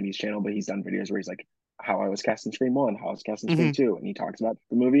Jamie Kennedy's channel, but he's done videos where he's like how I was cast in Scream One, how I was cast in Scream Mhm. Two, and he talks about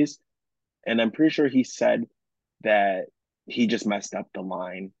the movies. And I'm pretty sure he said that he just messed up the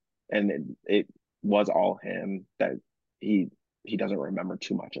line, and it was all him. That he he doesn't remember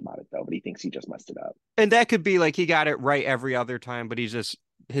too much about it though, but he thinks he just messed it up. And that could be like he got it right every other time, but he's just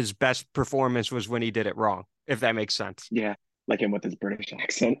his best performance was when he did it wrong, if that makes sense. Yeah, like him with his British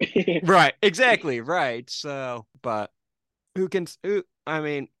accent. Right, exactly, right. So, but who, I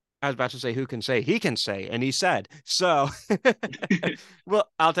mean, I was about to say who can say he can say, and he said. So, well,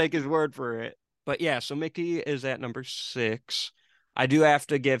 I'll take his word for it. But yeah, so Mickey is at number 6. I do have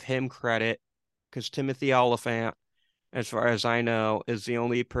to give him credit because Timothy Oliphant, as far as I know, is the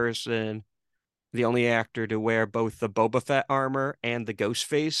only actor to wear both the Boba Fett armor and the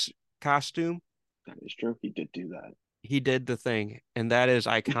Ghostface costume. That is true. He did do that. He did the thing, and that is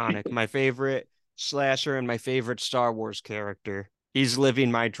iconic. My favorite slasher and my favorite Star Wars character. He's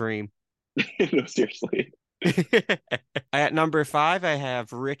living my dream. No, seriously. At number 5, I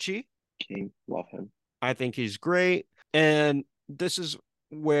have Richie. King, love him. I think he's great. And this is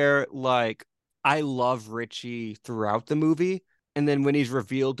where, like, I love Richie throughout the movie. And then when he's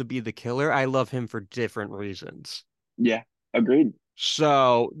revealed to be the killer, I love him for different reasons. Yeah, agreed.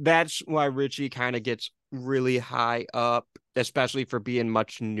 So that's why Richie kind of gets really high up, especially for being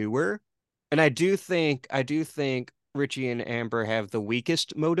much newer. And I do think Richie and Amber have the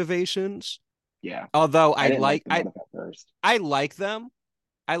weakest motivations. Yeah, Although I didn't like the motive at first. I like them.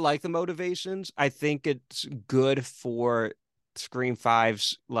 I like the motivations. I think it's good for Scream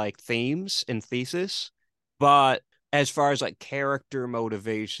Five's like themes and thesis. But as far as like character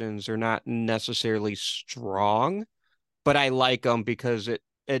motivations, are not necessarily strong, but I like them because it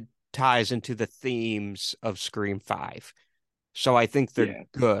ties into the themes of Scream 5. So I think they're Yeah,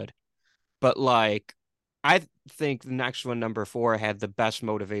 good. But like I think the next one, number 4, had the best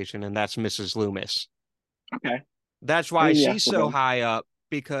motivation, and that's Mrs. Loomis. Okay. That's I why mean, yeah, she's we'll so go. high up,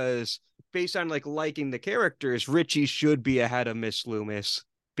 because based on like liking the characters, Richie should be ahead of Miss Loomis,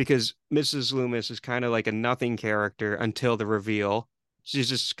 because Mrs. Loomis is kind of like a nothing character until the reveal. She's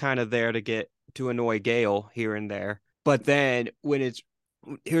just kind of there to annoy Gale here and there. But then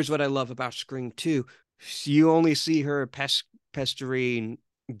here's what I love about Scream 2. You only see her pestering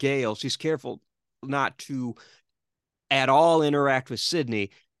Gale. She's careful not to at all interact with Sydney,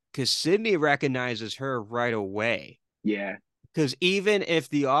 because Sydney recognizes her right away. Yeah. Because even if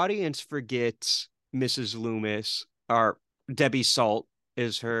the audience forgets Mrs. Loomis, or Debbie Salt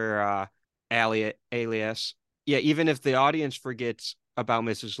is her alias. Yeah, even if the audience forgets about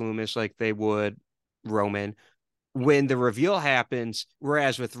Mrs. Loomis like they would Roman, when the reveal happens,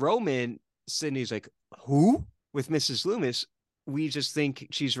 whereas with Roman, Sydney's like, who? With Mrs. Loomis, we just think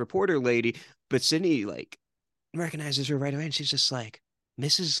she's reporter lady, but Sydney like recognizes her right away, and she's just like,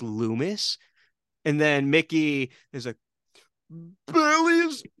 Mrs. Loomis? And then Mickey is like,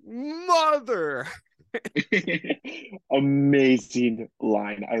 Billy's mother. Amazing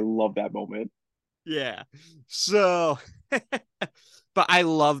line. I love that moment. Yeah. So, but I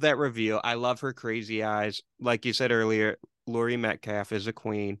love that reveal. I love her crazy eyes. Like you said earlier, Laurie Metcalf is a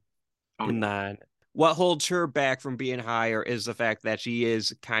queen. Oh And yeah. then what holds her back from being higher is the fact that she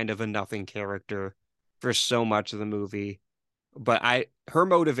is kind of a nothing character for so much of the movie. But her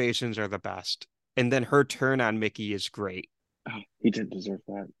motivations are the best. And then her turn on Mickey is great. Oh, he didn't deserve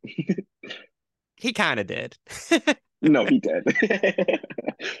that. He kind of did. No, he did.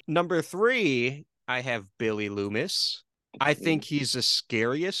 Number 3, I have Billy Loomis. I think Okay. he's the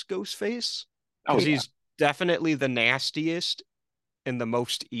scariest Ghostface, Oh because yeah. he's definitely the nastiest and the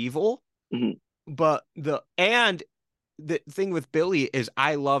most evil. Mhm. But the thing with Billy is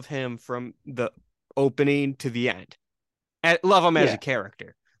I love him from the opening to the end. I love him as a Yeah.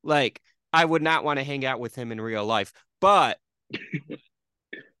 character. Like, I would not want to hang out with him in real life, but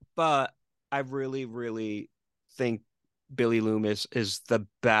I really, really think Billy Loomis is the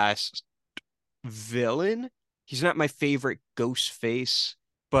best villain. He's not my favorite ghost face,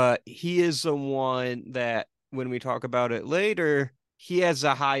 but he is the one that when we talk about it later, he has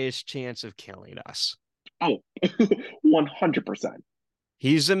the highest chance of killing us. Oh, 100%.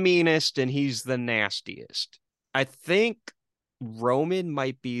 He's the meanest and he's the nastiest. I think Roman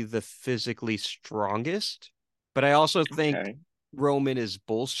might be the physically strongest, but I also think Okay. Roman is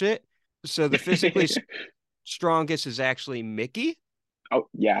bullshit. So the physically strongest is actually Oh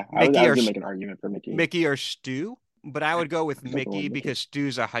yeah. I Mickey was or gonna make an argument for Mickey. Mickey or Stu, but I would go with I'm still going Mickey with Mickey. because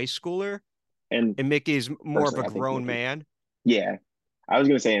Stu's a high schooler And and Mickey's more of a personally, I think grown Mickey. man. Yeah. I was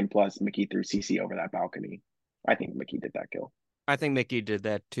gonna say, and plus Mickey threw Cece over that balcony. I think Mickey did that kill. I think Mickey did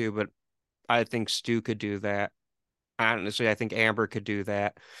that too, but I think Stu could do that. Honestly, I think Amber could do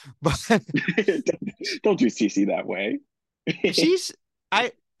that. But Don't do Cece that way. she's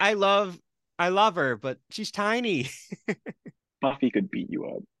I I love I love her, but she's tiny. Buffy could beat you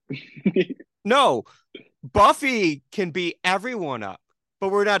up. No, Buffy can beat everyone up, but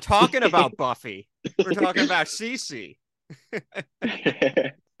we're not talking about Buffy. We're talking about Cece.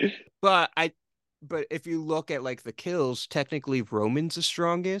 But I but if you look at like the kills, technically Roman's the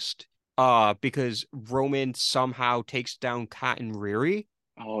strongest. Because Roman somehow takes down Cotton Reary,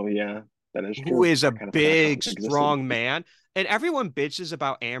 Oh yeah, that is who true. is a I kind of forgot big, Cotton existed. strong man. And everyone bitches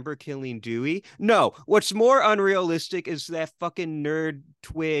about Amber killing Dewey. No, what's more unrealistic is that fucking nerd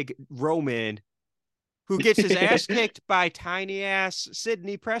twig Roman, who gets his ass kicked by tiny ass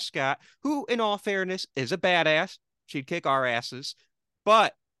Sydney Prescott, who, in all fairness, is a badass. She'd kick our asses.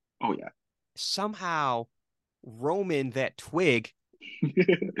 But Oh yeah. somehow Roman, that twig,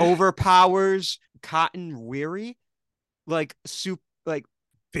 overpowers Cotton Weary, like like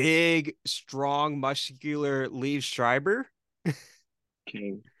big, strong, muscular Liev Schreiber,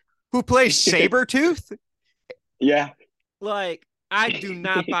 King. who plays Sabretooth. Yeah. Like, I do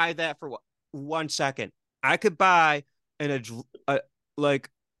not buy that for 1 second. I could buy like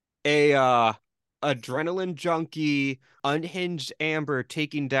a adrenaline junkie, unhinged Amber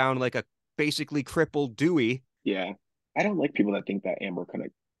taking down like a basically crippled Dewey. Yeah. I don't like people that think that Amber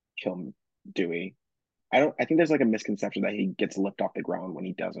couldn't kill Dewey. I don't. I think there's like a misconception that he gets lifted off the ground when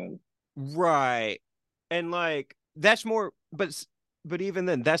he doesn't. Right. And like that's more but even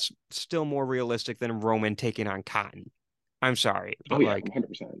then that's still more realistic than Roman taking on Cotton. I'm sorry, Oh but yeah, like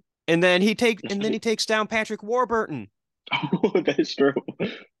 100%. and then he Especially. takes down Patrick Warburton. Oh, that is true.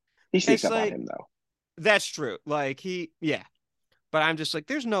 He sneaks It's up on like him though. that's true. Like yeah. But I'm just like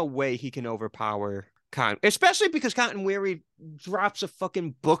there's no way he can overpower Cotton, especially because Cotton Weary drops a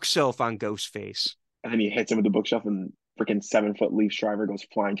fucking bookshelf on Ghostface. And then he hits him with the bookshelf, and freaking 7 foot leaf Shriver goes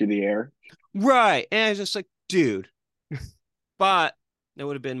flying through the air. Right. And I was just like, dude. But it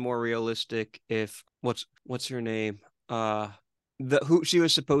would have been more realistic if what's her name? The who she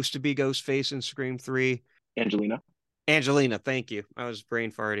was supposed to be Ghostface in Scream 3. Angelina. Angelina, thank you. I was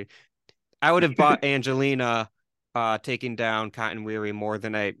brain farting. I would have bought Angelina taking down Cotton Weary more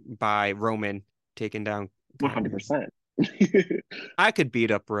than I buy Roman taking down Cotton Weary. 100%. I could beat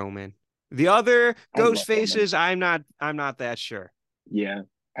up Roman. The other I ghost love Roman. faces, I'm not that sure. Yeah.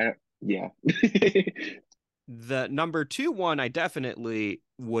 Yeah. The number 2 one I definitely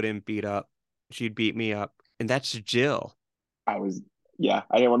wouldn't beat up. She'd beat me up. And that's Jill. I was, yeah,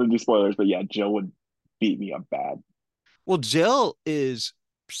 I didn't want to do spoilers, but yeah, Jill would beat me up bad. Well, Jill is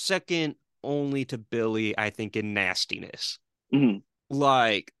second only to Billy, I think, in nastiness. Mhm.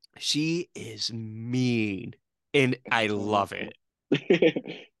 Like, she is mean. And I That's what I love love it.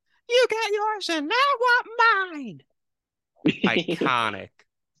 You got yours and I want mine. it. Iconic.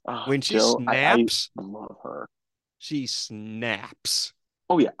 Oh, When she Jill, I snaps, love her. she snaps.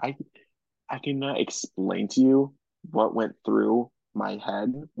 Oh yeah, I cannot explain to you what went through my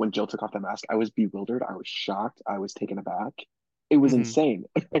head when Jill took off the mask. I was bewildered. I was shocked. I was taken aback. It was Hmm. insane.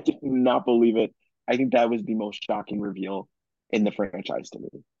 I did not believe it. I think that was the most shocking reveal in the franchise to me.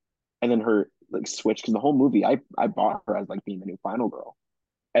 And then her like switch, because the whole movie I bought her as like being the new final girl.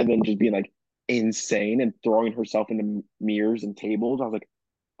 And then just being like insane and throwing herself into mirrors and tables. I was like,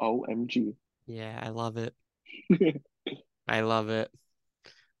 OMG. Yeah, I love it. I love it.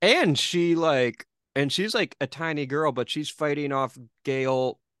 And she's like a tiny girl, but she's fighting off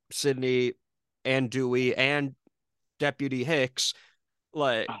Gail, Sydney, and Dewey and Deputy Hicks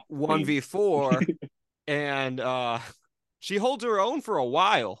like Oh, Queen. 1v4, and she holds her own for a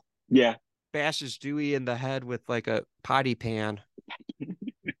while. Yeah. Bashes Dewey in the head with like a potty pan.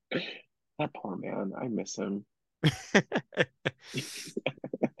 That poor man. I miss him.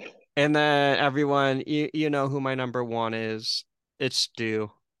 And then everyone, you know who my number 1 is. It's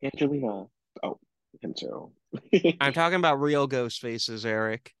Stu. Angelina. Oh, him too. I'm talking about real ghost faces,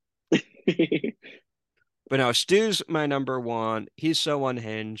 Eric. But no, Stu's my number 1. He's so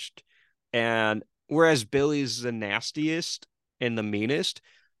unhinged. And whereas Billy's the nastiest and the meanest,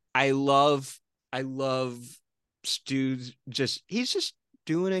 I love Stu's he's just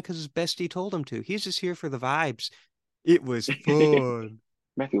doing it because his bestie told him to. He's just here for the vibes. It was fun.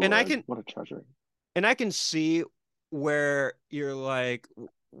 Matthew And I Lillard, can what a treasure. and I can see where you're like,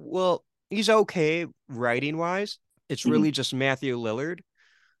 well, he's okay writing wise. It's Mhm. really just Matthew Lillard.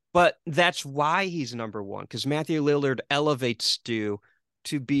 But that's why he's number 1, because Matthew Lillard elevates Stu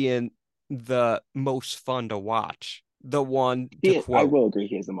to being the most fun to watch, the one to I quote. will agree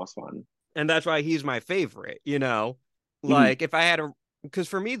he is the most fun. And that's why he's my favorite, you know? Mhm. Like if I had a because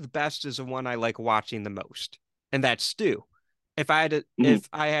for me the best is the one I like watching the most. And that's Stu. Mhm. If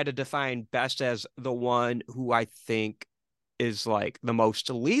I had to define best as the one who I think is like the most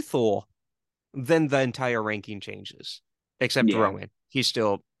lethal, then the entire ranking changes. Except Yeah. Rowan. He's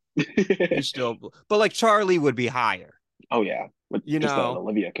still but like Charlie would be higher. Oh yeah. With You just the know,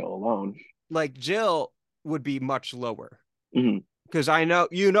 Olivia kill alone. like Jill would be much lower. Mhm. Because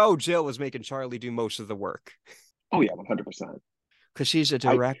Jill was making Charlie do most of the work. Oh yeah, 100%. Because she's a I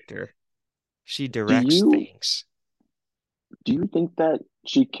director. She do directs you things. do you think that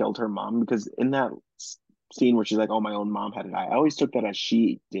she killed her mom? Because in that scene where she's like, "Oh, my own mom had to die," I always took that as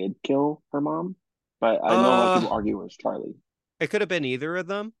she did kill her mom. But I know a lot of Uh, people argue it was Charlie. it could have been either of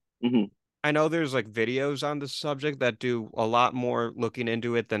them. Hmm. I know there's like videos on the subject that do a lot more looking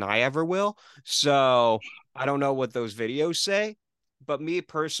into it than I ever will. So I don't know what those videos say. But me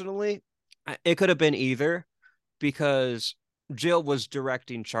personally, it could have been either because Jill was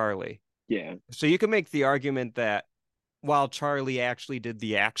directing Charlie. Yeah. So you can make the argument that while Charlie actually did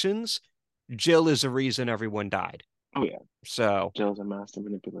the actions, Jill is the reason everyone died. Oh yeah. So Jill's a master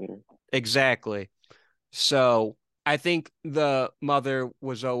manipulator. exactly. So I think the mother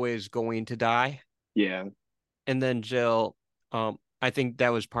was always going to die. Yeah. And then Jill, I think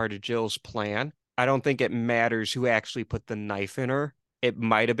that was part of Jill's plan. I don't think it matters who actually put the knife in her. It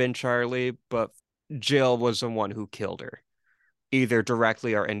might have been Charlie, but Jill was the one who killed her, either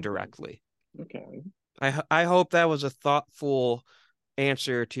directly or indirectly. Okay. I hope that was a thoughtful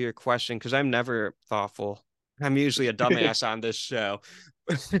answer to your question because I'm never thoughtful. I'm usually a dumbass on this show.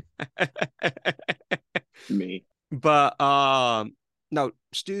 Me. But no,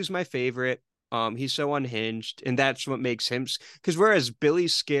 Stu's my favorite. He's so unhinged, and that's what makes him because whereas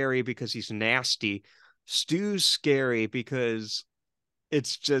Billy's scary because he's nasty, Stu's scary because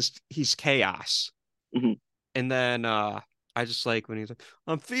it's just he's chaos. Hmm. And then I just like when he's like,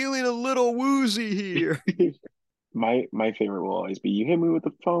 I'm feeling a little woozy here. My favorite will always be you hit me with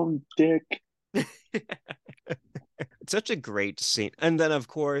the phone, dick. It's such a great scene. And then, of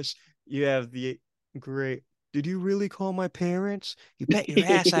course, you have the great, did you really call my parents? You bet your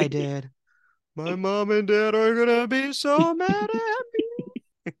ass I did. My mom and dad are gonna be so mad at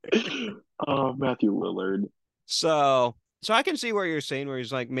me. Oh, Matthew Lillard. So I can see where you're saying where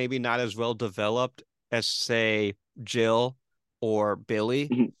he's like maybe not as well developed as say Jill or Billy,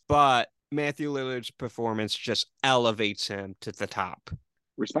 Mhm. but Matthew Lillard's performance just elevates him to the top.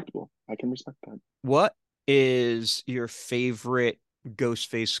 Respectable. I can respect that. What is your favorite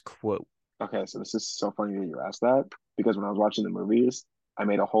Ghostface quote? Okay, so this is so funny that you asked that because when I was watching the movies, I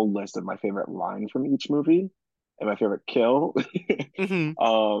made a whole list of my favorite lines from each movie and my favorite kill. Hmm.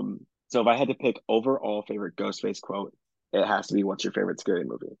 So if I had to pick overall favorite Ghostface quote, it has to be "What's your favorite scary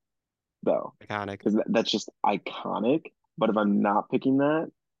movie?" Though, Iconic. because that's just iconic. But if I'm not picking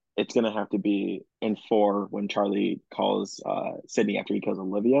that, it's gonna have to be in four when Charlie calls Sydney after he kills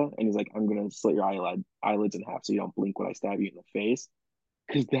Olivia, and he's like, "I'm gonna slit your eyelids in half so you don't blink when I stab you in the face."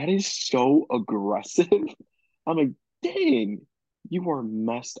 Because that is so aggressive. I'm like, dang, you are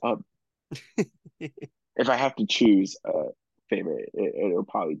messed up. If I have to choose a favorite, it'll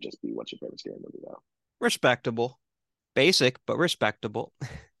probably just be what's your favorite scary movie Respectable. Basic, but respectable.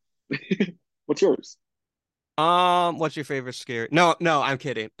 though. What's yours? What's your favorite scary? No, no, I'm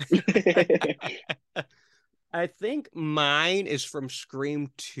kidding. I think mine is from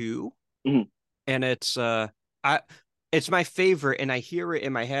Scream 2, Mhm. and I it's my favorite and I hear it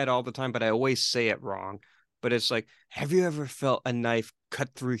in my head all the time, but I always say it wrong. But it's like, have you ever felt a knife cut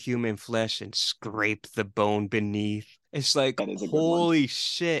through human flesh and scrape the bone beneath? It's like, That is a good one. holy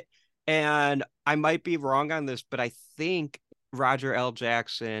shit. And I might be wrong on this, but I think Roger L.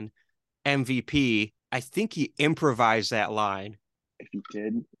 Jackson, MVP, I think he improvised that line. If he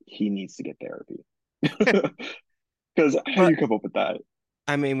did, he needs to get therapy. Because how do But you come up with that?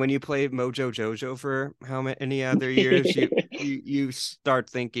 I mean, when you play Mojo Jojo for how many other years, you start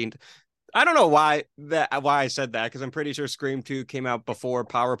thinking. I don't know why I said that because I'm pretty sure Scream 2 came out before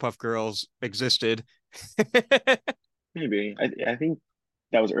Powerpuff Girls existed. Maybe. I think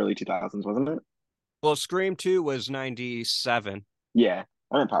that was early 2000s, wasn't it? Well, Scream 2 was 97, Yeah,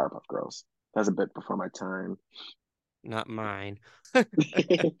 I'm in Powerpuff Girls. That's a bit before my time. not mine.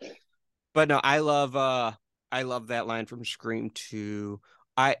 But no, I love that line from Scream 2.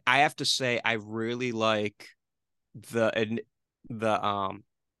 I have to say I really like the the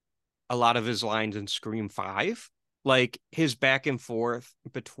a lot of his lines in Scream 5. Like his back and forth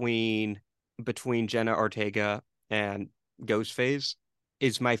between Jenna Ortega and Ghostface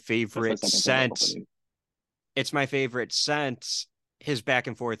is my That's my favorite second favorite sense. opening. It's my favorite sense, his back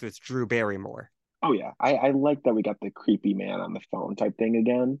and forth with Drew Barrymore. Oh yeah, I like that we got the creepy man on the phone type thing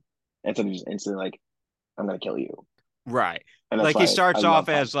again, instead of just instantly like, "I'm gonna kill you," Right. and that's Like he why I starts off love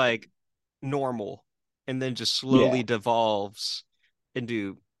how. as like normal and then just Yeah. slowly devolves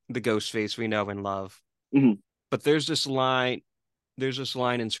into the Ghostface we know and love. Mhm. But there's this line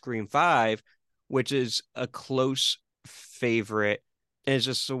in Scream 5, which is a close favorite. And it's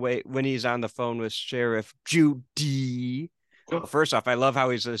just the way when he's on the phone with Sheriff Judy. Well, first off, I love how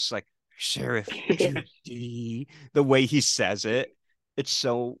he's just like, Sheriff Judy, the way he says it. It's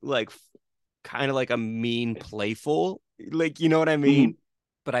so like kind of like a mean, playful, like, you know what I Mhm. mean?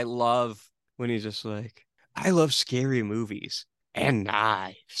 But I love when he's just like, I love scary movies and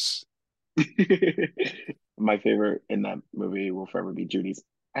knives. My favorite in that movie will forever be Judy's.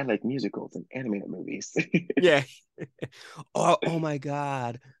 I like musicals and animated movies. Yeah. Oh my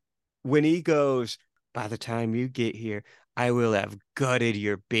God. When he goes, by the time you get here, I will have gutted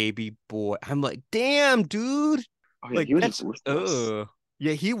your baby boy. I'm like, damn, dude. Oh yeah, Like he was that's ruthless.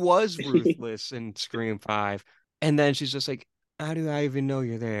 yeah, he was ruthless in Scream 5. And then she's just like, how do I even know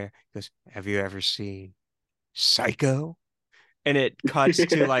you're there? He goes, have you ever seen Psycho? And it cuts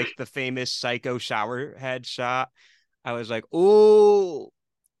to like the famous Psycho shower head shot. I was like, oh,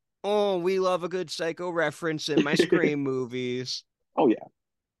 we love a good Psycho reference in my Scream movies Oh yeah,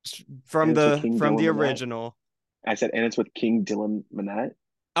 from and it's with the King from Dylan the Minnette. original. I said, and it's with King Dylan Minnette.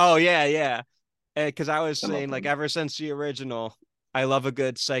 Oh yeah, yeah. Because I was I love saying like him. ever since the original, I love a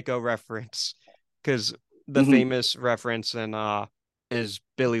good Psycho reference because the Hmm. famous reference in is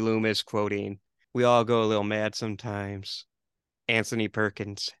Billy Loomis quoting, "We all go a little mad sometimes." Anthony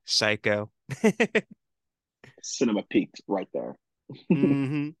Perkins, Psycho. Cinema peaked right there.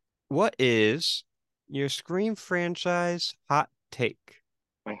 Hmm. What is your Scream franchise hot take?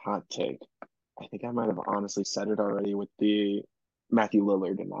 My hot take. I think I might have honestly said it already with the Matthew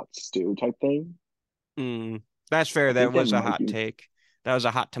Lillard and not Stu type thing. Mm. That's fair. I That think that was a might hot be, take. That was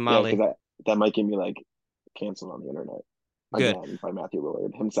a hot yeah, because tamale. that might get me like canceled on the internet Good, again by Matthew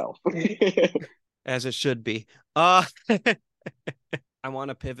Lillard himself. as it should be. Uh, I want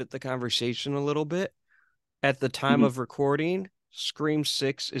to pivot the conversation a little bit. At the time Mhm. of recording, Scream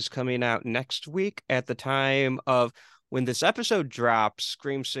 6 is coming out next week. At the time of when this episode drops,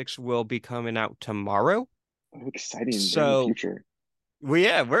 Scream 6 will be coming out tomorrow. Oh, exciting. They're in the So, future. well,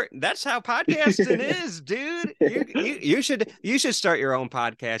 yeah, we're that's how podcasting is, dude. You should start your own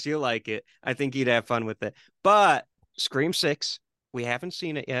podcast. You'll like it. I think you'd have fun with it. But Scream 6, we haven't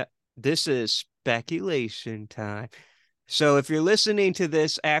seen it yet. This is speculation time. So if you're listening to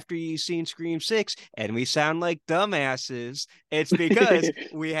this after you've seen Scream 6 and we sound like dumbasses, it's because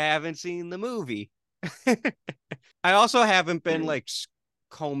we haven't seen the movie. I also haven't been like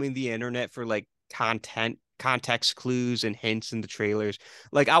combing the internet for like context clues and hints in the trailers.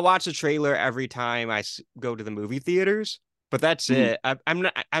 Like I watch a trailer every time go to the movie theaters, but that's Mhm.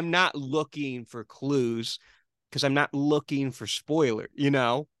 it. I'm not looking for clues because I'm not looking for spoiler, you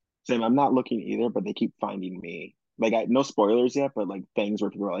know? Same. I'm not looking either, but they keep finding me. Like, no spoilers yet, but like things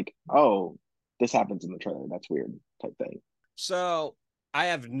where people are like, "Oh, this happens in the trailer. That's weird," type thing. So I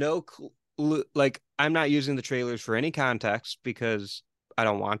have no clue. Like, I'm not using the trailers for any context because I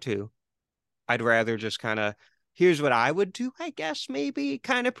don't want to. I'd rather just kind of, here's what I would do, I guess, maybe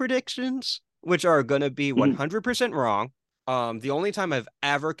kind of predictions, which are going to be Mhm. 100% wrong. The only time I've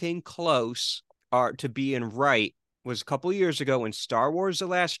ever came close to being right was a couple years ago when Star Wars The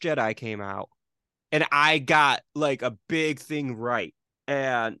Last Jedi came out. And I got like a big thing right.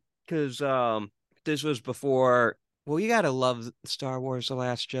 And because this was before, well, you gotta love Star Wars The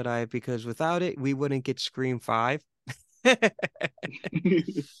Last Jedi because without it, we wouldn't get Scream 5.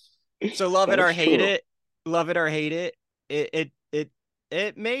 So love That it or is hate true. it, love it or hate it,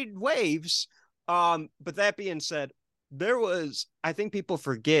 it made waves. But that being said, I think people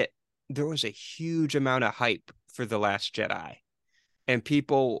forget there was a huge amount of hype for The Last Jedi and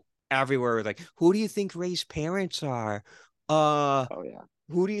people everywhere were like, "Who do you think Ray's parents are? Uh, Oh yeah.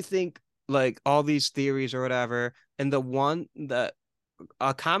 who do you think?" Like all these theories or whatever. And the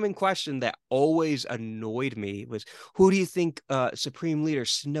a common question that always annoyed me was, "Who do you think Supreme Leader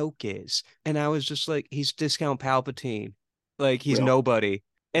Snoke is?" And I was just like, "He's Discount Palpatine, like he's Real. nobody."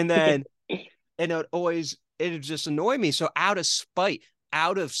 And then it would just annoy me. So out of spite,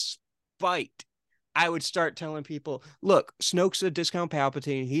 I would start telling people, look, Snoke's a Discount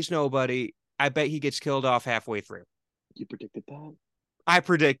Palpatine. He's nobody. I bet he gets killed off halfway through. You predicted that? I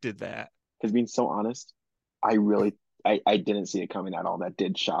predicted that. Because being so honest, I really I didn't see it coming at all. That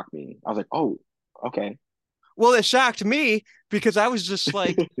did shock me. I was like, oh, okay. Well, it shocked me because I was just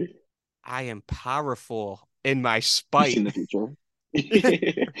like, I am powerful in my You've spite. seen the future.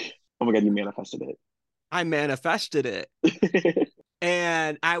 Oh my God, you manifested I manifested it. it.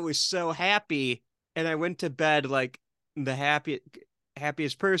 And I was so happy. And I went to bed like the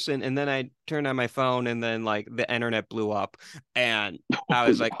happiest person. And then I turned on my phone and then like the internet blew up. And I Oh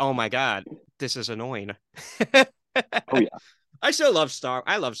was like, yeah. oh my God, this is annoying. Oh yeah.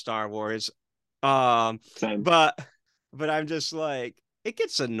 I love Star Wars. Um, Same. but I'm just like, it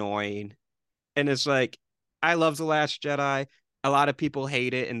gets annoying. And it's like, I love The Last Jedi. A lot of people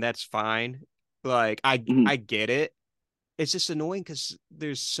hate it, and that's fine. Like, Mhm. I get it. It's just annoying because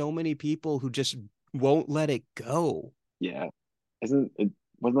there's so many people who just won't let it go. Yeah. Isn't it,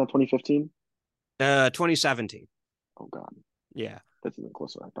 wasn't that 2015? 2017. Oh God. Yeah. That's even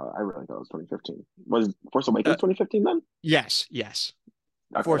closer than I thought. I really thought it was 2015. Was Force Uh, Awakens 2015 then? yes, yes.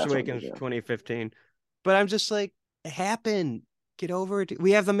 Okay, Force that's what I Awakens mean. 2015. But I'm just like, it happened. Get over it.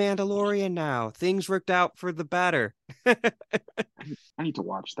 We have the Mandalorian now. Things worked out for the better. I need to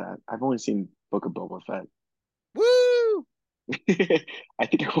watch that. I've only seen Book of Boba Fett. Woo! I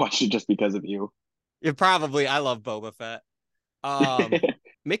think I watched it just because of you. I love Boba Fett.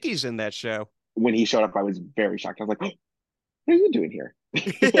 Mickey's in that show. When he showed up, I was very shocked. I was like, oh, "What are you doing here?"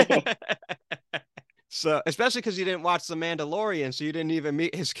 So, especially because you didn't watch The Mandalorian, so you didn't even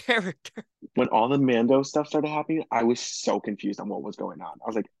meet his character. When all the Mando stuff started happening, I was so confused on what was going on. I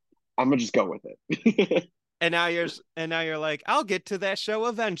was like, "I'm gonna just go with it." And now you're like, I'll get to that show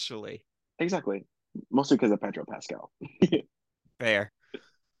eventually. Exactly. Mostly because of Pedro Pascal, Fair.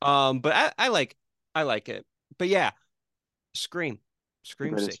 But I like it. But yeah, Scream. the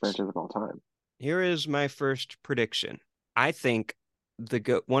Scream greatest 6. franchise of all time. Here is my first prediction. I think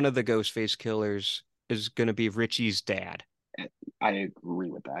one of the Ghostface killers is gonna be Richie's dad. I agree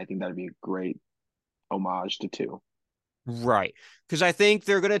with that. I think that'd be a great homage to two. Right. Because I think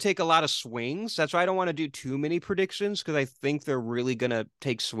they're going to take a lot of swings. That's why I don't want to do too many predictions because I think they're really going to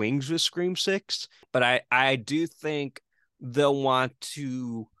take swings with Scream 6. But I do think they'll want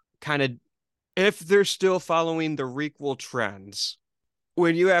to kind of, if they're still following the requel trends,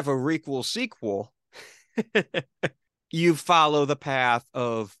 when you have a requel sequel, you follow the path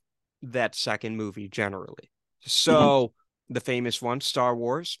of that second movie generally. Mhm. So the famous one, Star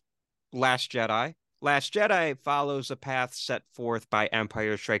Wars, Last Jedi. Last Jedi follows a path set forth by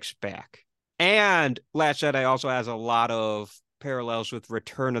Empire Strikes Back. And Last Jedi also has a lot of parallels with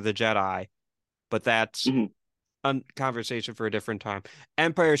Return of the Jedi, but that's Mhm. a conversation for a different time.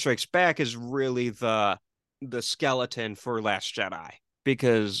 Empire Strikes Back is really the skeleton for Last Jedi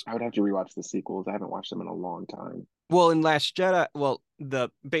because I would have to rewatch the sequels. I haven't watched them in a long time. well, in Last Jedi, well, the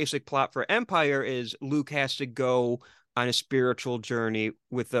basic plot for Empire is Luke has to go on a spiritual journey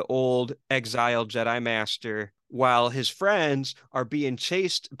with the old exiled Jedi Master while his friends are being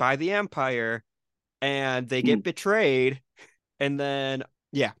chased by the Empire and they get Mhm. betrayed. And then,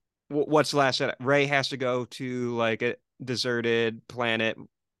 yeah, what's the Last Jedi? Rey has to go to like a deserted planet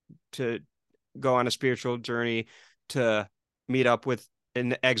to go on a spiritual journey to meet up with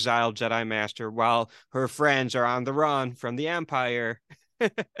an exiled Jedi Master while her friends are on the run from the Empire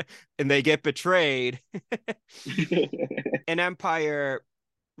and they get betrayed. An Empire,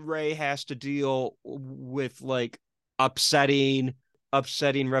 Rey has to deal with like upsetting,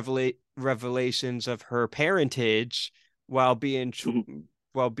 revelations of her parentage while Mhm.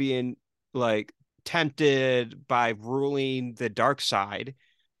 being like tempted by ruling the dark side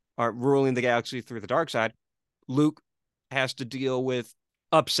or ruling the galaxy through the dark side. Luke has to deal with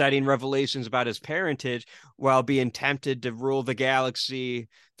upsetting revelations about his parentage while being tempted to rule the galaxy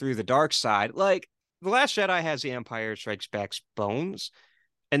through the dark side. Like, The Last Jedi has the Empire Strikes Back's bones.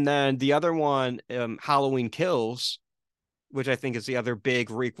 And then the other one, Halloween Kills, which I think is the other big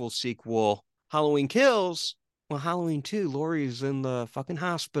requel sequel. Halloween Kills, well, Halloween 2, Laurie's in the fucking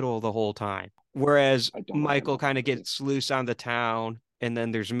hospital the whole time. Whereas I don't Michael remember kind of Halloween. gets loose on the town, and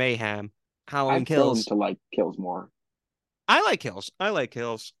then there's mayhem. Halloween I've grown Kills, to like Kills more. I like Kills. I like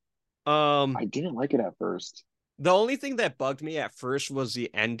Kills. Um, I didn't like it at first. the only thing that bugged me at first was the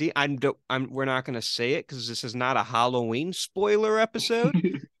ending. We're not going to say it because this is not a Halloween spoiler episode.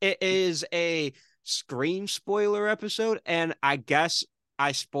 It is a Scream spoiler episode, and I guess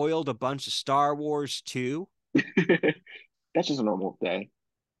I spoiled a bunch of Star Wars too. That's just a normal day.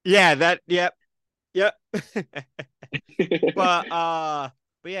 Yeah, yep, yep. But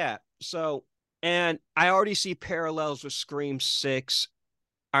but yeah, so and I already see parallels with Scream 6,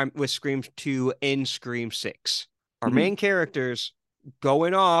 with Scream 2 in Scream 6. Our Mhm. main characters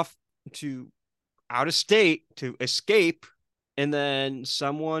going off to out of state to escape, and then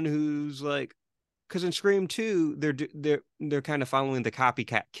someone who's like, because in Scream 2, they're kind of following the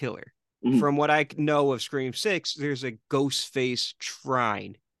copycat killer. Mhm. From what I know of Scream 6, there's a Ghostface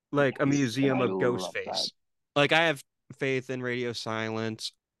shrine, like a Yes, and museum I of love that. Ghostface. Like I have faith in Radio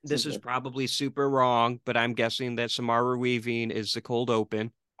Silence. Same This is here. probably super wrong, but I'm guessing that Samara Weaving is the cold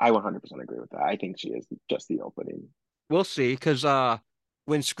open. I 100% agree with that. I think she is just the opening. We'll see, because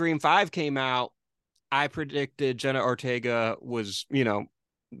when Scream 5 came out, I predicted Jenna Ortega was,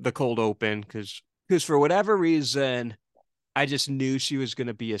 the cold open because for whatever reason, I just knew she was going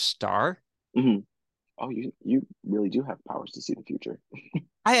to be a star. Mhm. Oh, you really do have powers to see the future.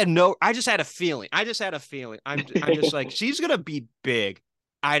 I just had a feeling. I just had a feeling. I'm just like she's going to be big.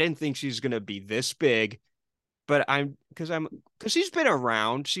 I didn't think she's going to be this big, but because she's been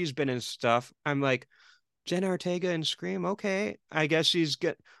around, she's been in stuff. I'm like Jenna Ortega and Scream. Okay, I guess she's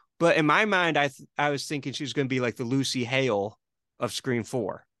good. But in my mind, I was thinking she was going to be like the Lucy Hale of Scream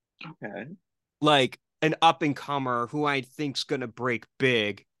 4, Okay. like an up and comer who I think's going to break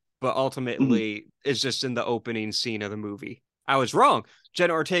big, but Mhm. ultimately is just in the opening scene of the movie. I was wrong.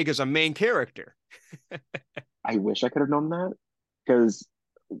 Jenna Ortega's a main character. I wish I could have known that because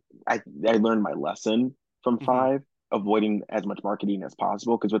I learned my lesson from Mm-hmm. five, avoiding as much marketing as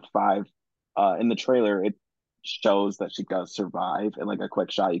possible. Because with five, in the trailer, it shows that she does survive. And like a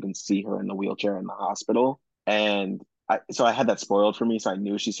quick shot, you can see her in the wheelchair in the hospital. And so I had that spoiled for me. So I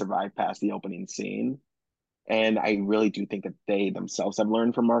knew she survived past the opening scene. And I really do think that they themselves have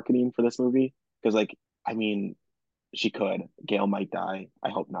learned from marketing for this movie. Because, like, I mean, she could. Gail might die. I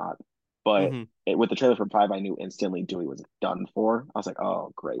hope not. But Mm-hmm. with the trailer for five, I knew instantly Dewey was done for. I was like,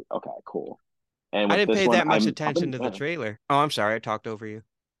 oh, great. Okay, cool. And I with didn't this pay one, that much I'm up attention in to the trailer. Oh, I'm sorry. I talked over you.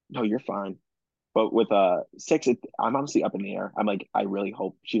 no, you're fine. But with six, I'm honestly up in the air. I'm like, I really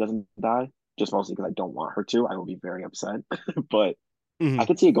hope she doesn't die, just mostly because I don't want her to. I will be very upset. But Mm-hmm. I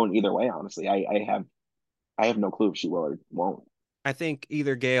could see it going either way, honestly. I have no clue if she will or won't. I think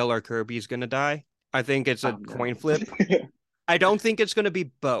either Gale or Kirby's gonna die. I think it's a Oh coin no. flip. I don't think it's gonna be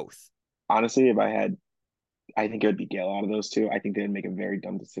both. Honestly, if I had, I think it would be Gale out of those two. I think they'd make a very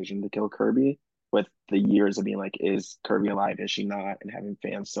dumb decision to kill Kirby with the years of being like, is Kirby alive? Is she not? And having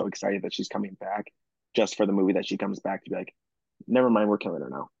fans so excited that she's coming back just for the movie that she comes back to be like, never mind, we're killing her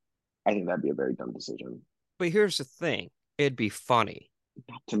now. I think that'd be a very dumb decision. But here's the thing. It'd be funny.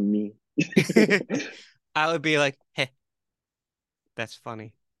 Not to me. I would be like, hey, that's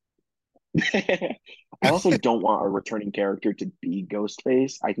funny. I also don't want a returning character to be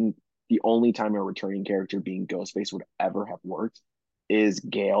Ghostface. I think the only time a returning character being Ghostface would ever have worked is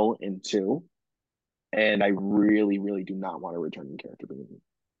Gale in two. And I really, really do not want a returning character being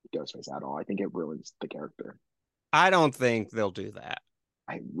Ghostface at all. I think it ruins the character. I don't think they'll do that.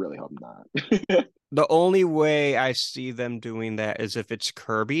 I really hope not. The only way I see them doing that is if it's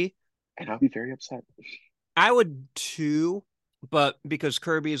Kirby. And I'll be very upset. I would too, but because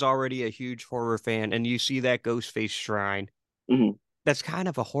Kirby is already a huge horror fan and you see that Ghostface shrine, Mhm. that's kind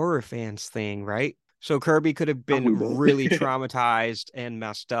of a horror fans thing, right? So Kirby could have A wee been really bit. traumatized and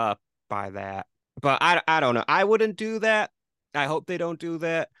messed up by that. But I don't know. I wouldn't do that. I hope they don't do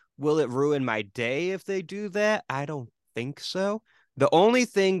that. Will it ruin my day if they do that? I don't think so. The only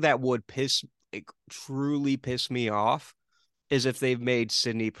thing that would like, truly piss me off is if they've made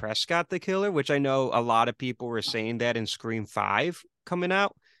Sidney Prescott the killer, which I know a lot of people were saying that in Scream 5 coming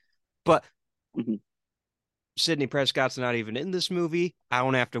out. But Mhm. Sidney Prescott's not even in this movie. I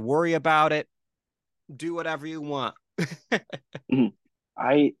don't have to worry about it. Do whatever you want. Mhm.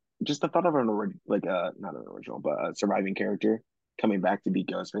 I just the thought of like not an original, but a surviving character coming back to be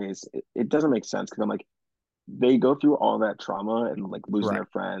Ghostface, it doesn't make sense because I'm like, they go through all that trauma and like losing Right. their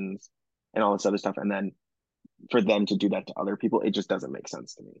friends and all this other stuff, and then for them to do that to other people, it just doesn't make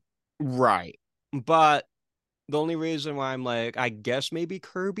sense to me. Right. But the only reason why I'm like, I guess maybe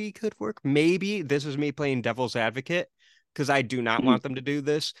Kirby could work. Maybe this is me playing devil's advocate because I do not Mhm. want them to do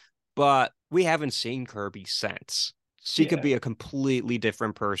this, but we haven't seen Kirby since. She could Yeah, be a completely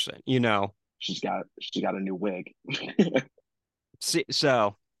different person, you know? she got a new wig.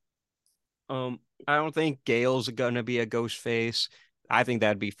 So, I don't think Gale's gonna be a ghost face. I think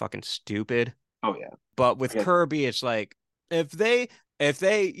that'd be fucking stupid. Oh yeah, But I with got Kirby, it's like if they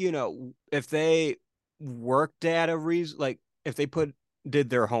worked at a reason, like if they did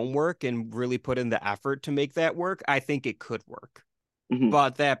their homework and really put in the effort to make that work, I think it could work. mhm.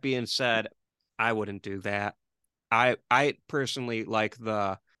 But that being said, I wouldn't do that. I I personally like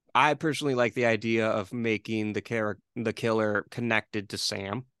the I personally like the idea of making the killer connected to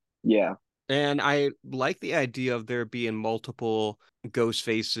Sam. Yeah. And I like the idea of there being multiple ghost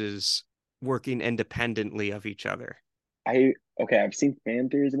faces working independently of each other. I okay, I've seen fan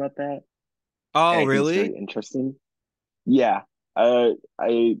theories about that, and Oh, I think it's really? very interesting. Yeah, I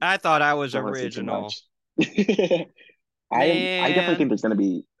I thought I was don't want to say too original. much. I definitely think Man. there's gonna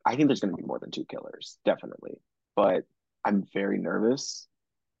be more than two killers, definitely. But I'm very nervous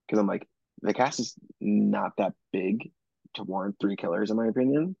because I'm like the cast is not that big to warrant three killers in my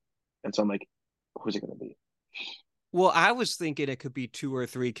opinion, and so I'm like, who's it gonna be? Well, I was thinking it could be two or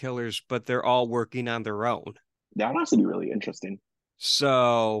three killers, but they're all working on their own. That would also be really interesting.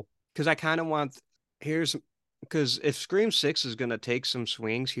 So, because I kind of want, here's, because if Scream 6 is going to take some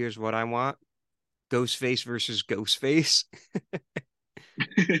swings, here's what I want: Ghostface versus Ghostface.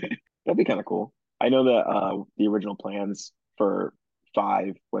 That'd be kind of cool. I know that the original plans for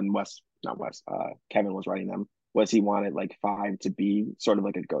five, when not Wes, Kevin was writing them, was he wanted like five to be sort of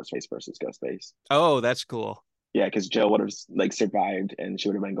like a Ghostface versus Ghostface. Oh, that's cool. Yeah, because Jill would have like survived and she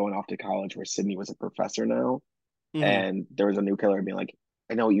would have been going off to college where Sydney was a professor now. Hmm. And there was a new killer being like,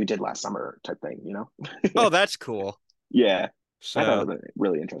 I know what you did last summer type thing, you know? Oh, that's cool. Yeah. I thought it So, was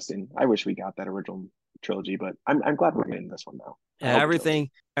really interesting. I wish we got that original trilogy, but I'm glad we're getting this one now. I yeah, hope it's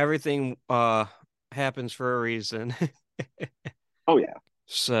really. everything happens for a reason. Oh yeah.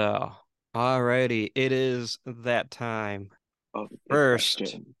 So, alrighty, it is that time. Oh, the big First,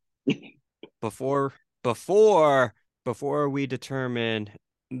 question. before before before we determine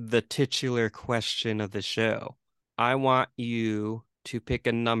the titular question of the show, I want you to pick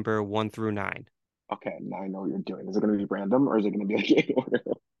a number 1 through 9. Okay, now I know what you're doing. Is it going to be random or is it going to be like in order?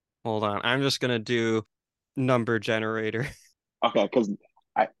 Hold on, I'm just gonna do number generator. Okay, because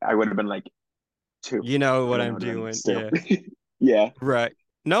I would have been like two, You know and what then it I'm would have been doing. Stu. Yeah. Yeah. Right.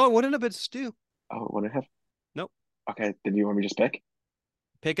 No, it wouldn't have been Stu. Oh, what I have? Nope. Okay, then you want me to just pick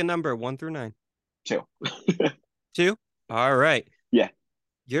Pick a number 1 through 9. two? 2. All right. Yeah.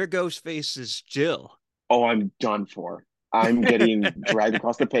 Your ghost face is Jill. Oh, I'm done for. I'm getting dragged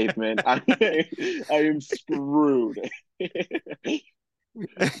across the pavement. I am screwed.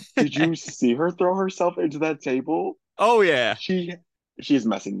 Did you see her throw herself into that table? Oh yeah. She she's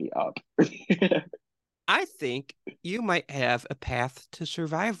messing me up. I think you might have a path to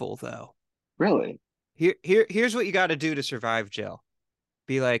survival though. Really? Here's what you got to do to survive, Jill.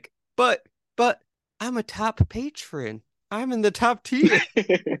 Be like, but I'm a top patron. I'm in the top tier.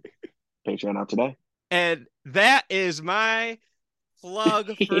 Patreon out today. And that is my plug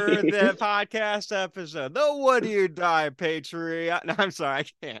for the podcast episode. The Would You Die Patreon. No, I'm sorry,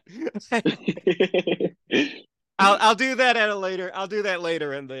 I can't. I'll do that at a later. I'll do that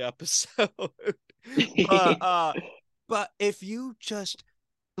later in the episode. but but if you just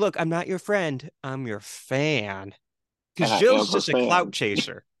look, I'm not your friend. I'm your fan. And Because I am Jill's her just a clout fan.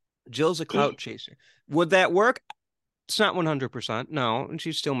 chaser. Jill's a clout chaser. Would that work? It's not 100%. No, and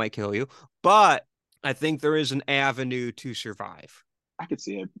she still might kill you. But I think there is an avenue to survive. I could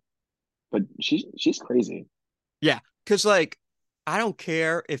see it, but she's crazy. Yeah, because like I don't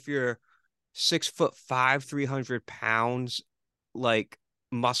care if you're 6'5", 300 pounds, like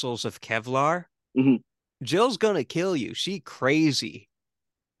muscles of Kevlar. Mhm. Jill's gonna kill you. She crazy.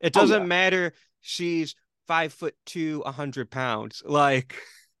 It Oh doesn't yeah. matter. She's 5'2", 100 pounds. Like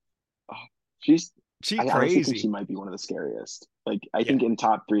Oh, she's. she I honestly think she crazy. might be one of the scariest. Like I Yeah. think in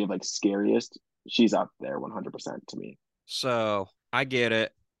top three of like scariest, she's up there 100% to me. So I get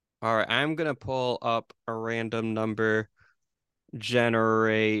it. All right, I'm gonna pull up a random number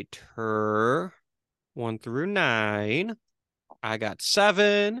generator 1 through 9. I got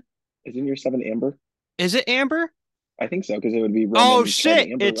 7. Isn't your seven Amber? Is it Amber? I think so because it would be Oh Roman, Chad,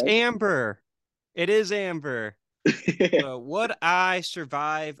 shit, Amber, it's right? Amber. It is Amber. So would I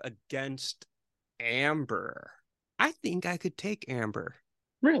survive against Amber? I think I could take Amber.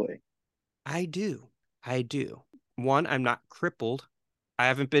 Really? I do. I do. One, I'm not crippled. I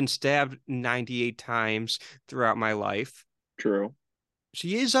haven't been stabbed 98 times throughout my life. True.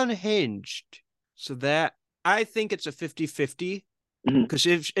 She is unhinged. So that I think it's a 50-50. Mhm. Because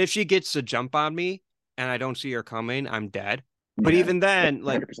if she gets a jump on me and I don't see her coming, I'm dead. But Yeah, even then,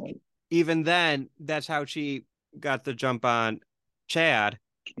 like 100%. even then, that's how she got the jump on Chad,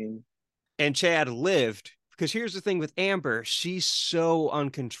 King. and Chad lived. Because here's the thing with Amber, she's so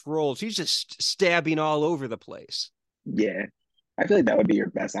uncontrolled. She's just stabbing all over the place. Yeah, I feel like that would be your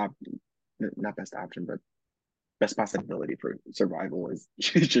best not best option, but best possibility for survival is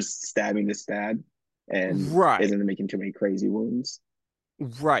she's just stabbing the stab and Right. isn't making too many crazy wounds.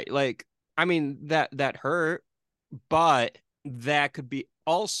 Right. Like, I mean, that hurt, but that could be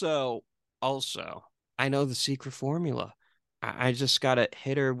also, I know the secret formula. I just gotta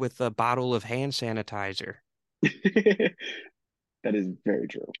hit her with a bottle of hand sanitizer. That is very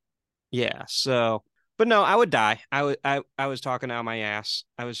true. Yeah, so but no, I would die. I was talking out my ass.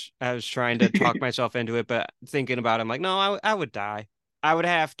 I was trying to talk myself into it, but thinking about it, I'm like, no, I would die. I would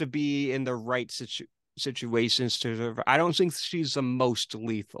have to be in the right situations to survive. I don't think she's the most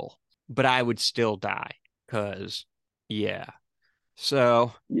lethal, but I would still die. Cause yeah.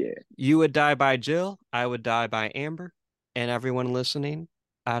 So Yeah. you would die by Jill, I would die by Amber, and everyone listening,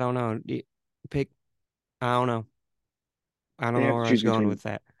 I don't know. Pick I don't know. I don't They know have to where I was choose going between with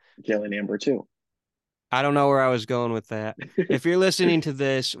that. Jill and Amber too. I don't know where I was going with that. If you're listening to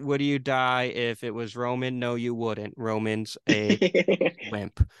this, would you die if it was Roman? No, you wouldn't. Roman's a I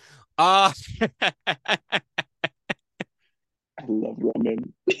wimp. Uh love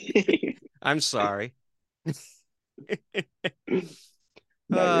Roman. I'm sorry. No,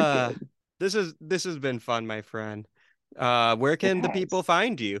 you're uh good. this has been fun, my friend. Where It can the people has.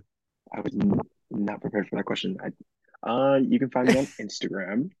 find you? I was not prepared for that question. You can find me on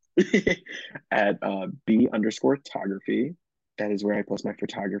Instagram at B_photography. That is where I post my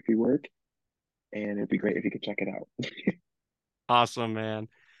photography work, and it'd be great if you could check it out. Awesome, man.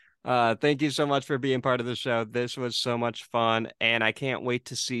 Thank you so much for being part of the show. This was so much fun, and I can't wait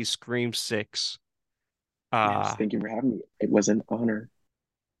to see Scream 6. Yes, Uh thank you for having me. It was an honor.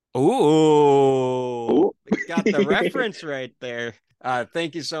 Ooh, Oh, got the reference right there.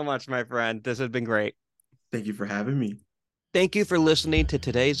 Thank you so much, my friend. This has been great. thank you for having me. Thank you for listening to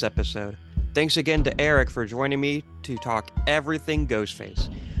today's episode. Thanks again to Eric for joining me to talk everything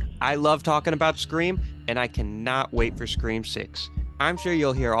Ghostface. I love talking about Scream, and I cannot wait for Scream 6. I'm sure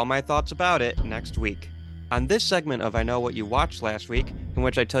you'll hear all my thoughts about it next week. On this segment of I Know What You Watched Last Week, in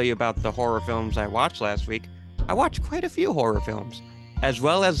which I tell you about the horror films I watched last week, I watched quite a few horror films, as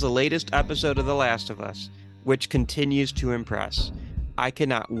well as the latest episode of The Last of Us, which continues to impress. I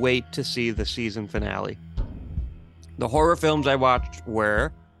cannot wait to see the season finale. The horror films I watched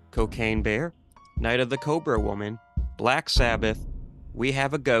were Cocaine Bear, Night of the Cobra Woman, Black Sabbath, We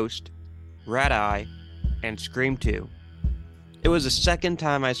Have a Ghost, Red Eye, and Scream 2. It was the second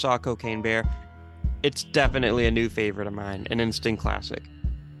time I saw Cocaine Bear. It's definitely a new favorite of mine, an instant classic.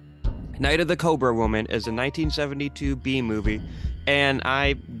 Night of the Cobra Woman is a 1972 B movie, and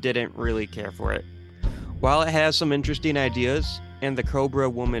I didn't really care for it. While it has some interesting ideas, and the Cobra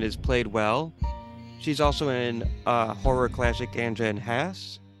Woman is played well, she's also in horror classic Anja and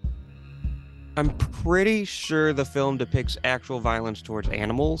Hess. I'm pretty sure the film depicts actual violence towards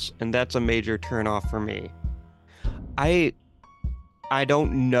animals, and that's a major turnoff for me. I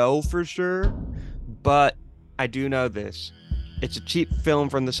don't know for sure, but I do know this. It's a cheap film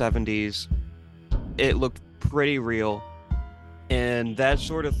from the 70s. It looked pretty real, and that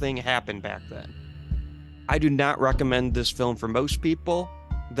sort of thing happened back then. I do not recommend this film for most people,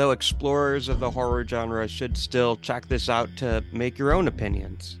 though explorers of the horror genre should still check this out to make your own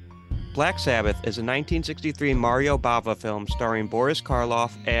opinions. Black Sabbath is a 1963 Mario Bava film starring Boris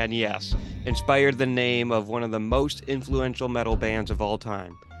Karloff and, yes, inspired the name of one of the most influential metal bands of all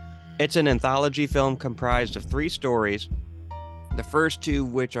time. It's an anthology film comprised of 3 stories, the first 2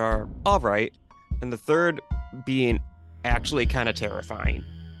 which are alright, and the third being actually kind of terrifying.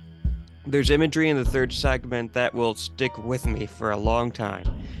 There's imagery in the third segment that will stick with me for a long time.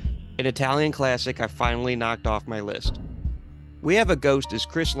 An Italian classic I finally knocked off my list. We Have a Ghost is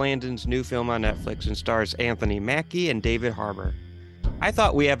Chris Landon's new film on Netflix and stars Anthony Mackie and David Harbour. I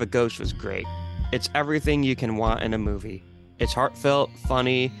thought We Have a Ghost was great. It's everything you can want in a movie. It's heartfelt,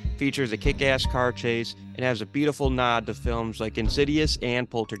 funny, features a kick-ass car chase, and has a beautiful nod to films like Insidious and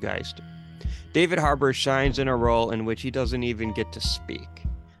Poltergeist. David Harbour shines in a role in which he doesn't even get to speak.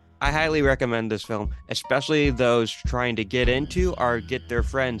 I highly recommend this film, especially those trying to get into or get their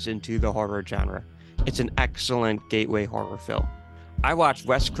friends into the horror genre. It's an excellent gateway horror film. I watched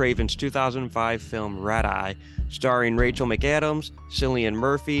Wes Craven's 2005 film Red Eye, starring Rachel McAdams, Cillian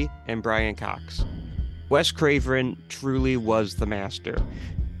Murphy, and Brian Cox. Wes Craven truly was the master,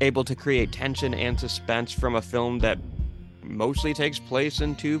 able to create tension and suspense from a film that mostly takes place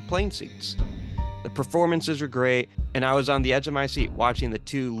in 2 plane seats. The performances were great, and I was on the edge of my seat watching the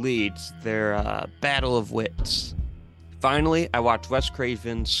 2 leads, their battle of wits. Finally, I watched Wes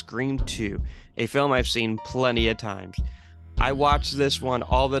Craven's Scream 2, a film I've seen plenty of times. I watched this one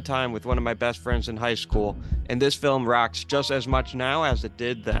all the time with one of my best friends in high school, and this film rocks just as much now as it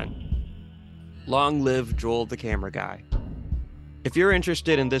did then. Long live Joel the Camera Guy. If you're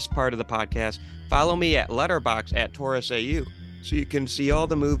interested in this part of the podcast, follow me at Letterboxd at TaurusAU, so you can see all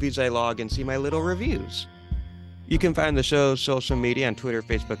the movies I log and see my little reviews. You can find the show's social media on Twitter,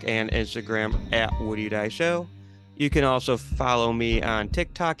 Facebook, and Instagram at Would You Die Show. You can also follow me on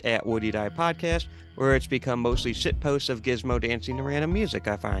TikTok at Would You Die Podcast, where it's become mostly shitposts of Gizmo dancing to random music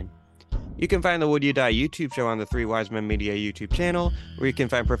I find. You can find the Would You Die YouTube show on the 3 Wise Men Media YouTube channel, where you can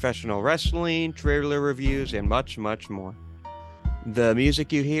find professional wrestling, trailer reviews, and much, much more. The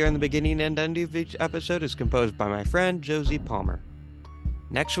music you hear in the beginning and end of each episode is composed by my friend Josie Palmer.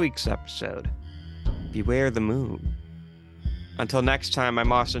 Next week's episode, Beware the Moon. Until next time,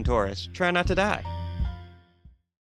 I'm Austin Torres. Try not to die.